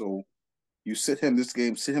think. So you sit him this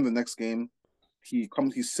game, sit him the next game. He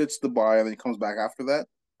sits the bye, and then he comes back after that.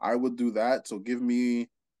 I would do that. So give me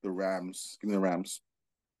the Rams. Give me the Rams.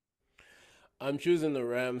 I'm choosing the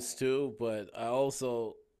Rams too, but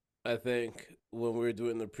I think when we were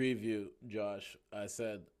doing the preview, Josh, I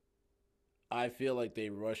said I feel like they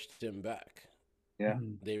rushed him back. Yeah.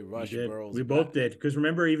 Mhm. They We rushed did. Burrows We both back. did. Because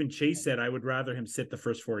remember, even Chase said I would rather him sit the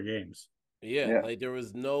first 4 games. Yeah, Yeah. like there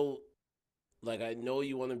was no like I know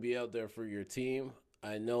you want to be out there for your team.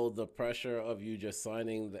 I know the pressure of you just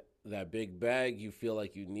signing that big bag. You feel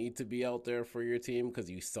like you need to be out there for your team because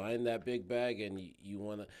you signed that big bag and you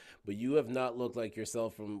want to. But you have not looked like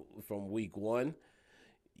yourself from week one.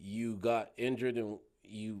 You got injured and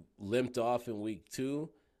you limped off in week two.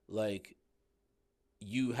 Like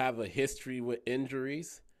you have a history with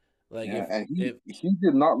injuries. Like Yeah. And if he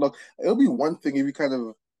did not look. It'll be one thing if he kind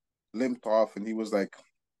of limped off and he was like,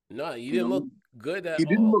 no, you you didn't look know, good at he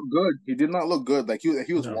didn't all. look good. He did not look good. Like he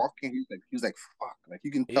was No, walking. He was like fuck. Like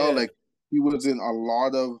you can tell Yeah, like he was in a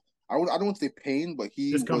lot of I don't want to say pain, but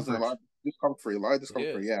he was in a lot discomfort. of discomfort. A lot of yeah.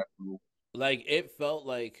 discomfort. Yeah. So, Like it felt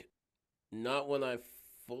like not when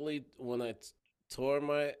when I tore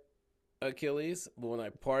my Achilles, but when I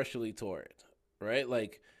partially tore it, right?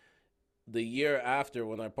 Like the year after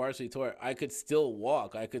when I partially tore it, I could still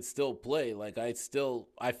walk, I could still play. Like I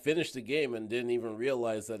finished the game and didn't even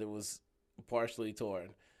realize that it was partially torn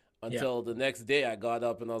Yeah. until the next day I got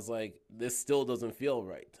up and I was like, this still doesn't feel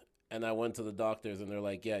right. and I went to the doctors and they're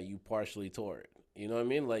like, yeah, you partially tore it. You know what I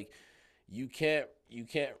mean? Like you can't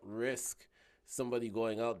risk somebody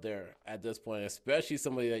going out there at this point, especially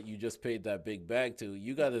somebody that you just paid that big bag to.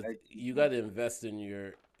 You gotta invest in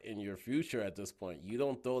your future at this point. You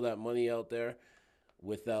don't throw that money out there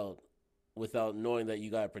without knowing that you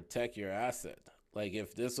gotta protect your asset. Like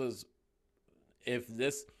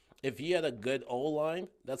if he had a good O line,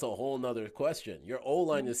 that's a whole nother question. Your O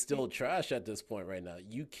line is still trash at this point right now.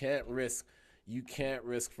 You can't risk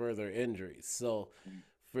further injuries. So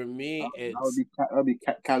for me, that would be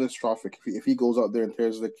catastrophic if he goes out there and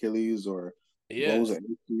tears the Achilles or blows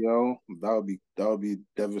an ACL. That would be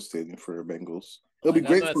devastating for the Bengals. It'll be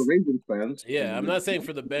great for Ravens fans. Yeah, I'm not saying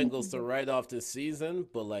for the Bengals to write off this season,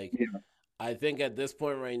 but like yeah. I think at this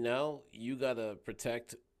point right now, you gotta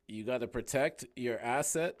protect your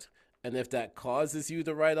asset. And if that causes you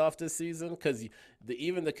to write off this season, because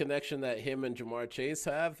even the connection that him and Jamar Chase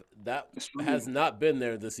have, that has not been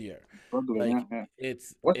there this year. Like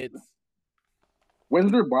it's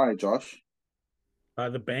when's their bye, Josh?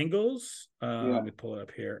 The Bengals. Yeah. Let me pull it up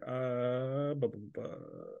here. I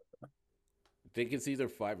think it's either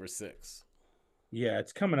 5 or 6. Yeah,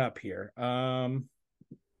 it's coming up here. Bengals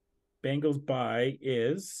bye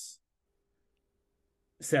is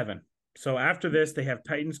 7. So after this, they have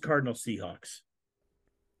Titans, Cardinals, Seahawks.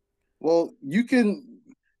 Well, you can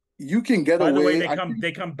get By away. By the way,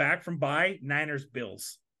 they come back from bye. Niners,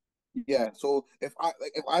 Bills. Yeah. So if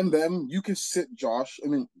I'm them, you can sit Josh. I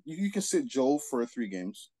mean, you can sit Joe for 3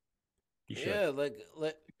 games. Yeah, let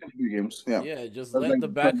 3 games. Yeah. Yeah, just let the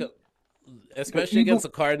backup, especially against the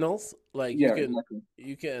Cardinals. Like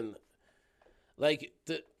you can, like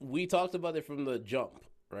we talked about it from the jump,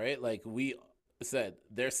 right? Like we said,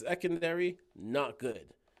 their secondary not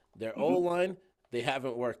good. Their O line, they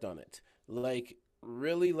haven't worked on it. Like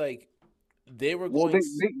really, like they were going.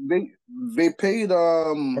 Well, they paid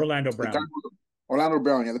Orlando Brown. Orlando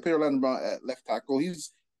Brown, yeah, they paid Orlando Brown at left tackle. He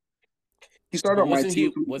started on my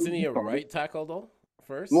team. Wasn't he a right tackle though?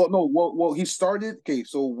 First? Well, he started. Okay,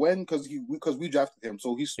 so because we drafted him,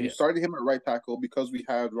 so we started him at right tackle because we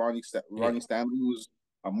had Ronnie Stanley, who was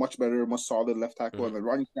a much better, much solid left tackle, and then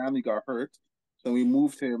Ronnie Stanley got hurt. So we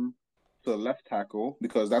moved him to left tackle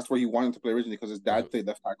because that's where he wanted to play originally because his dad played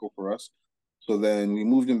left tackle for us. So then we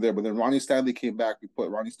moved him there. But then Ronnie Stanley came back. We put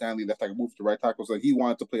Ronnie Stanley left tackle, moved to right tackle. So he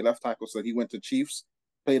wanted to play left tackle. So he went to Chiefs,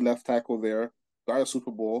 played left tackle there, got a Super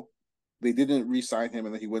Bowl. They didn't re-sign him,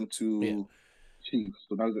 and then he went to Chiefs.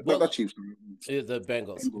 So not Chiefs. The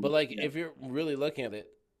Bengals. But like if you're really looking at it,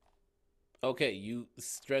 okay, you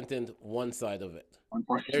strengthened one side of it.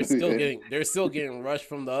 They're still getting rushed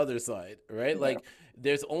from the other side, right? Yeah. Like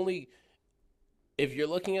there's only, if you're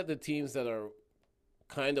looking at the teams that are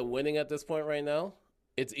kind of winning at this point right now,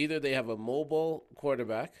 it's either they have a mobile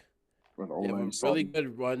quarterback, they have a really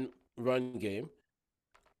good run game,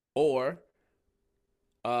 or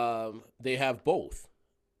they have both.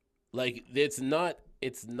 Like it's not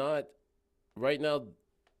right now.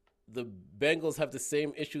 The Bengals have the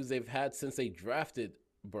same issues they've had since they drafted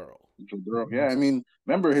Burrow. Yeah, I mean,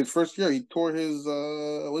 remember his first year, he tore his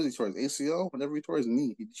what did he tore his ACL? Whenever he tore his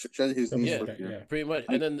knee, he shredded his knee first year. Yeah, pretty much.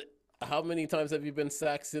 And then how many times have you been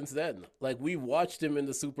sacked since then? Like we watched him in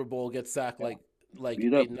the Super Bowl get sacked like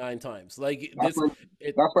 8-9 times. Like that's why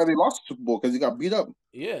they lost the Super Bowl because he got beat up.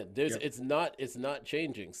 Yeah, it's not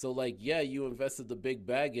changing. So like you invested the big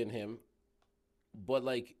bag in him, but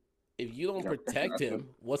like if you don't protect him,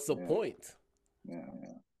 what's the point? Yeah.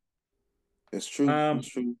 It's true. It's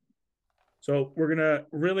true. So we're gonna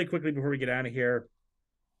really quickly before we get out of here.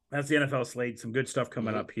 That's the NFL slate. Some good stuff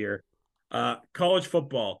coming up here. College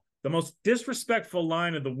football. The most disrespectful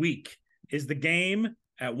line of the week is the game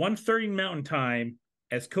at 1:30 Mountain Time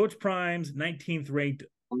as Coach Prime's 19th ranked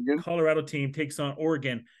Colorado team takes on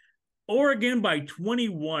Oregon. Oregon by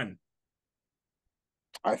 21.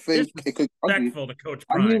 I think it could be disrespectful to Coach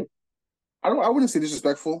Prime. I mean, I wouldn't say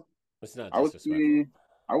disrespectful. It's not disrespectful.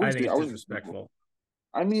 I think it's disrespectful.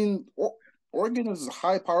 I mean, Oregon is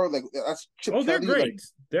high power. Like that's Chip Kelly. They're great. Like,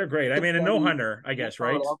 they're great. I mean, and no Hunter, I guess,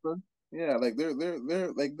 right? Offense. Yeah, like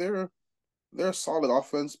they're a solid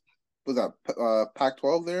offense. With that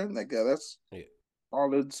Pac-12 there, like that's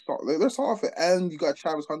solid. They're solid, and you got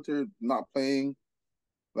Travis Hunter not playing.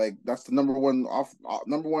 Like that's the number one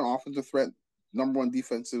offensive threat, number one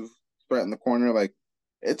defensive threat in the corner. Like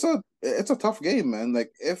it's a tough game, man.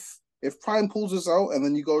 Like if Prime pulls this out, and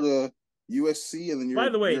then you go to USC, and then by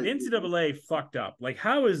the way, the NCAA fucked up. Like,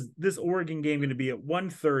 how is this Oregon game going to be at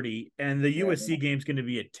 1:30 and the USC game's going to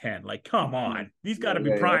be at 10? Like, come on, these got to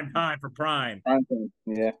be prime time for Prime. Prime time.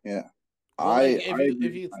 Yeah. Well, I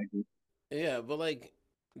agree. Yeah, but like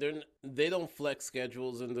they don't flex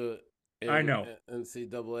schedules I in know.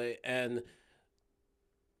 NCAA, and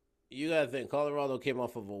you gotta think Colorado came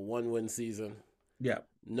off of a 1-win season. Yeah.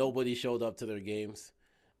 Nobody showed up to their games.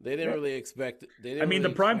 They didn't Yeah. really expect. They I didn't mean, the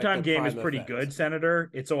really expect the primetime game is prime pretty effect. good, Senator.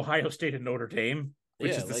 It's Ohio State and Notre Dame,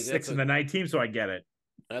 which Yeah, is the like 6th and the 9th team, so I get it.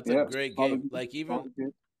 that's a Yeah. great game. Like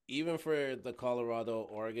even for the Colorado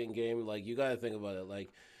Oregon game, like you gotta think about it. Like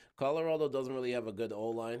Colorado doesn't really have a good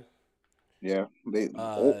O line. Yeah. They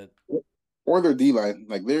Uh, or their D line.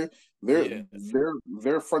 Like their yeah,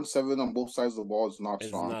 their front seven on both sides of the ball is not it's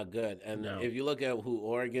strong. not good. And No. if you look at who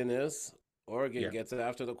Oregon is, Oregon Yeah. gets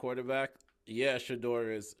after the quarterback. Yeah,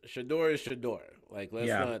 Shador is Shador. Like let's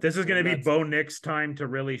Yeah. not. This is going to be Not, Bo Nix time to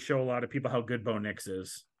really show a lot of people how good Bo Nix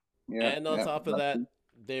is. Yeah. and on Yeah. top of that,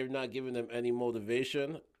 they're not giving them any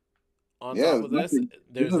motivation. On Yeah. top of this, Nothing.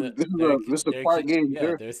 there's This is a quiet game.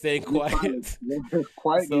 they're staying quiet.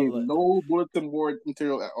 Quiet So game. No bulletin board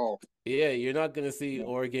material at all. yeah, you're not gonna see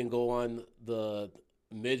Oregon go on the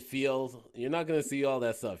midfield. You're not gonna see all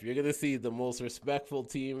that stuff. You're gonna see the most respectful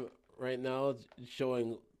team right now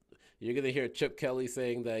showing. You're gonna hear Chip Kelly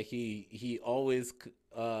saying that he always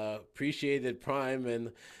appreciated Prime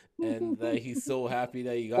and that he's so happy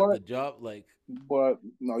that he got the job. Like But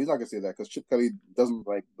no, he's not gonna say that because Chip Kelly doesn't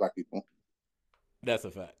like black people. that's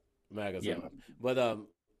a fact. Maga Yeah. but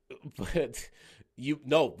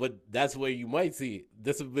but that's where you might see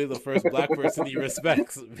this will be the first black person he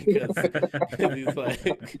respects because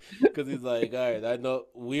he's like, all right, I know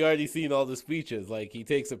we already seen all the speeches. Like he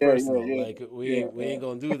takes it personal. Like we ain't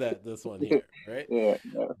gonna do that this one here, right? Yeah.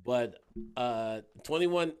 But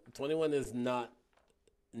 21 is not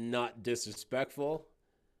disrespectful.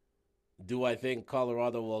 Do I think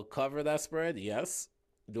Colorado will cover that spread? Yes.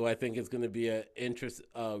 Do I think it's going to be a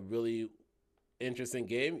really interesting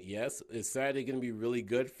game? Yes. Is Saturday going to be really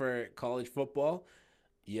good for college football?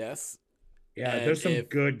 Yes. Yeah, And there's some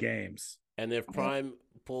good games. And if Prime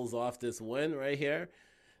pulls off this win right here,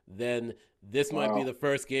 then this might be the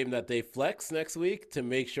first game that they flex next week to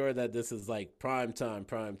make sure that this is like prime time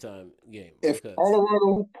game. If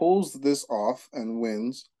Colorado pulls this off and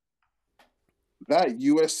wins, that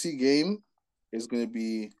USC game is going to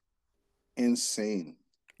be insane.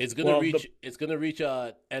 It's gonna reach. It's gonna reach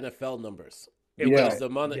NFL numbers. Because the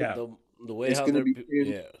way it's how going to they're be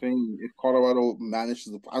insane if Colorado manages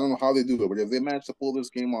to. I don't know how they do it, but if they manage to pull this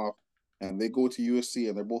game off and they go to USC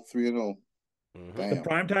and they're both 3-0, the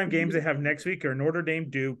primetime games they have next week are Notre Dame,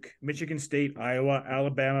 Duke, Michigan State, Iowa,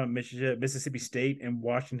 Alabama, Mississippi State, and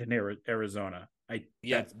Washington, Arizona. They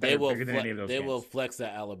will flex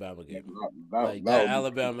that Alabama game. That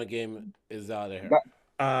Alabama game is out of here.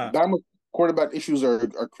 Bama's quarterback issues are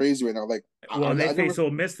crazy right now. Like, they face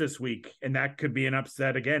Ole Miss this week, and that could be an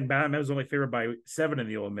upset again. Bama was only favored by 7 in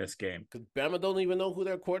the Ole Miss game. Because Bama don't even know who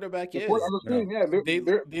their quarterback is. Their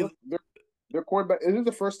quarterback. It is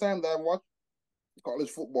the first time that I watched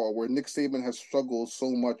college football where Nick Saban has struggled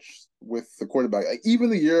so much with the quarterback. Like,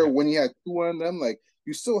 even the year when he had Tua on them, like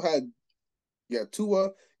you still had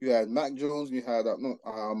Tua, you had Mac Jones, you had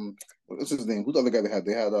what's his name? Who's the other guy they had?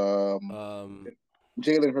 They had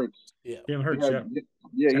Jalen Hurts. Yeah, Jalen Hurts.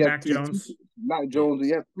 Yeah, Mac Jones. Mac Jones.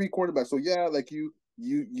 You had 3 quarterbacks. So yeah, like you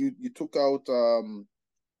took out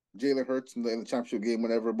Jalen Hurts in the championship game,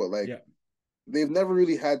 whatever. But like they've never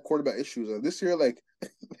really had quarterback issues. And this year, like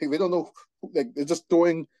they don't know. Like they're just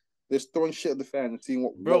throwing shit at the fan and seeing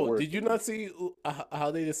what. Bro, what did you not see how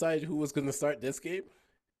they decided who was going to start this game?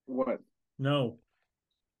 What? No.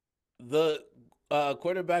 The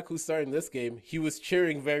quarterback who's starting this game, he was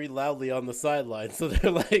cheering very loudly on the sideline. So they're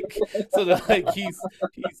like, he's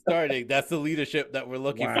starting. That's the leadership that we're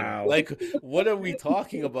looking for. Like, what are we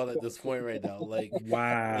talking about at this point right now? Like,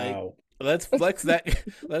 wow. Let's flex that.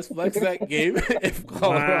 Let's flex that game. If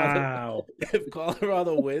Colorado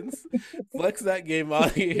wins, flex that game out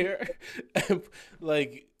of here.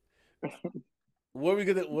 Like, what are we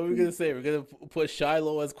gonna say? We're gonna put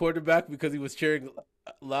Shiloh as quarterback because he was cheering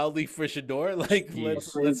loudly for Shador. Like,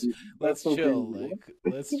 let's chill. Like,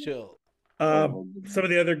 let's chill. Some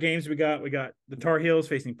of the other games we got the Tar Heels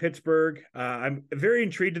facing Pittsburgh. I'm very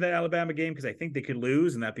intrigued to that Alabama game because I think they could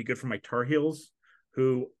lose, and that'd be good for my Tar Heels,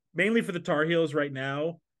 who mainly for the Tar Heels right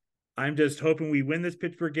now. I'm just hoping we win this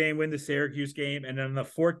Pittsburgh game, win the Syracuse game, and then on the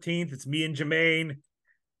 14th, it's me and Jermaine.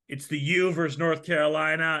 It's the U versus North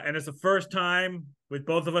Carolina, and it's the first time with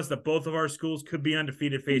both of us that both of our schools could be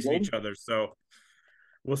undefeated facing each other. So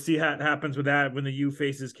we'll see how it happens with that. When the U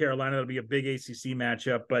faces Carolina, it'll be a big ACC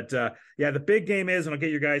matchup. But the big game is, and I'll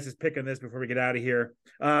get your guys' pick on this before we get out of here.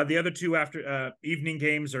 The other two after evening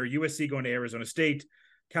games are USC going to Arizona State,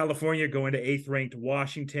 California going to 8th-ranked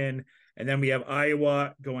Washington. And then we have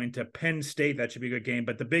Iowa going to Penn State. That should be a good game.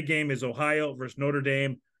 But the big game is Ohio versus Notre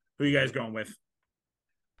Dame. Who are you guys going with?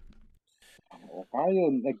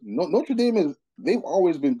 Ohio, like Notre Dame is. They've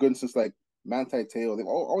always been good since like Manti Te'o. They've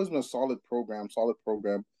always been a solid program.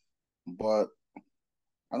 But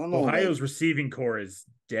I don't know. Ohio's like, receiving core is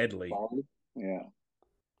deadly. solid. Yeah.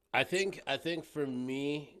 I think for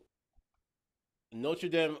me, Notre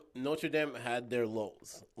Dame had their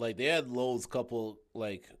lows. Like they had lows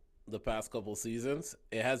like the past couple seasons.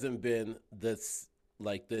 It hasn't been this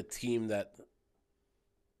like the team that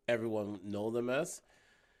everyone know them as.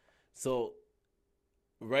 So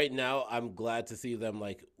right now I'm glad to see them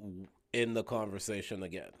like in the conversation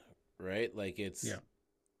again, right? Like it's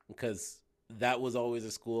because that was always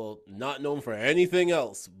a school not known for anything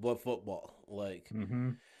else but football. Like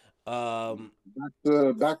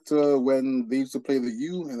back to when they used to play the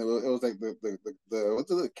U, and it was like the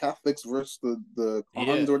what's it, Catholics versus the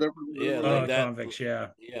Khans or whatever. Like that. Convicts,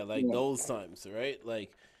 those times, right?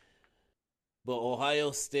 Like, but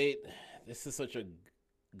Ohio State, this is such a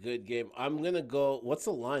good game. I'm gonna go. What's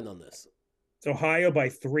the line on this? It's Ohio by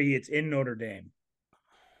 3. It's in Notre Dame.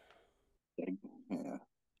 Yeah.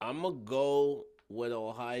 I'm gonna go with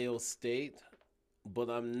Ohio State, but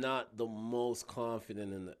I'm not the most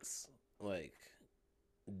confident in this. Like,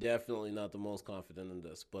 definitely not the most confident in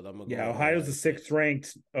this. But I'm gonna go. Ohio's the 6th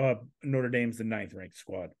ranked. Notre Dame's the 9th ranked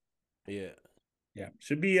squad. Yeah.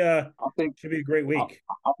 Should be a great week.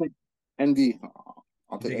 I'll take ND.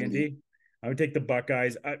 I'll take take ND. I would take the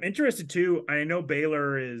Buckeyes. I'm interested too. I know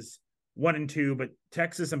Baylor is 1-2, but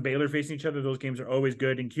Texas and Baylor facing each other, those games are always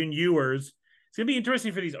good. And Quinn Ewers, it's gonna be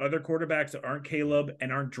interesting for these other quarterbacks that aren't Caleb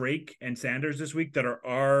and aren't Drake and Sanders this week that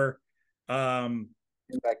are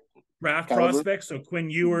draft prospects. So Quinn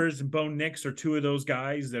Ewers and Bo Nix are 2 of those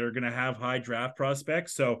guys that are going to have high draft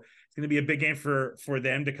prospects. So it's going to be a big game for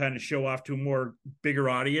them to kind of show off to a more bigger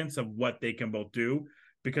audience of what they can both do.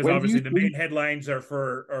 Because obviously the main headlines are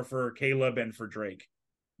for Caleb and for Drake.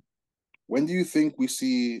 When do you think we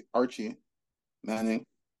see Archie Manning?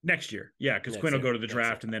 Next year. Yeah, because Quinn will go to the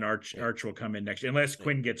draft and then Arch will come in next year. Unless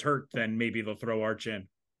Quinn gets hurt, then maybe they'll throw Arch in.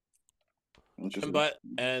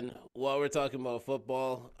 And while we're talking about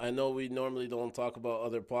football, I know we normally don't talk about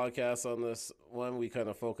other podcasts on this one. We kind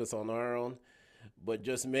of focus on our own. But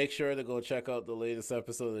just make sure to go check out the latest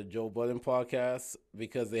episode of the Joe Budden podcast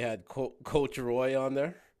because they had Coach Roy on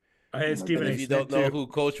there. I had Stephen and if you don't know who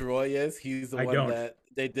Coach Roy is, he's the one that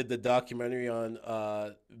they did the documentary on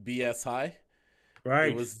BS High.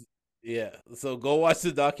 Right. So go watch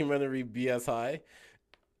the documentary BS High.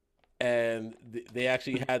 And they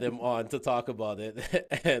actually had him on to talk about it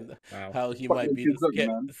and how he might be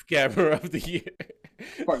the scammer of the year.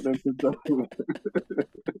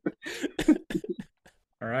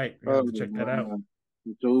 All right, we have to check that out.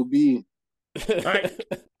 Joe B. All right,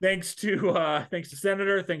 thanks to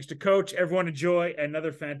Senator, thanks to Coach. Everyone enjoy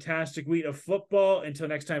another fantastic week of football. Until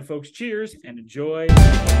next time, folks. Cheers and enjoy.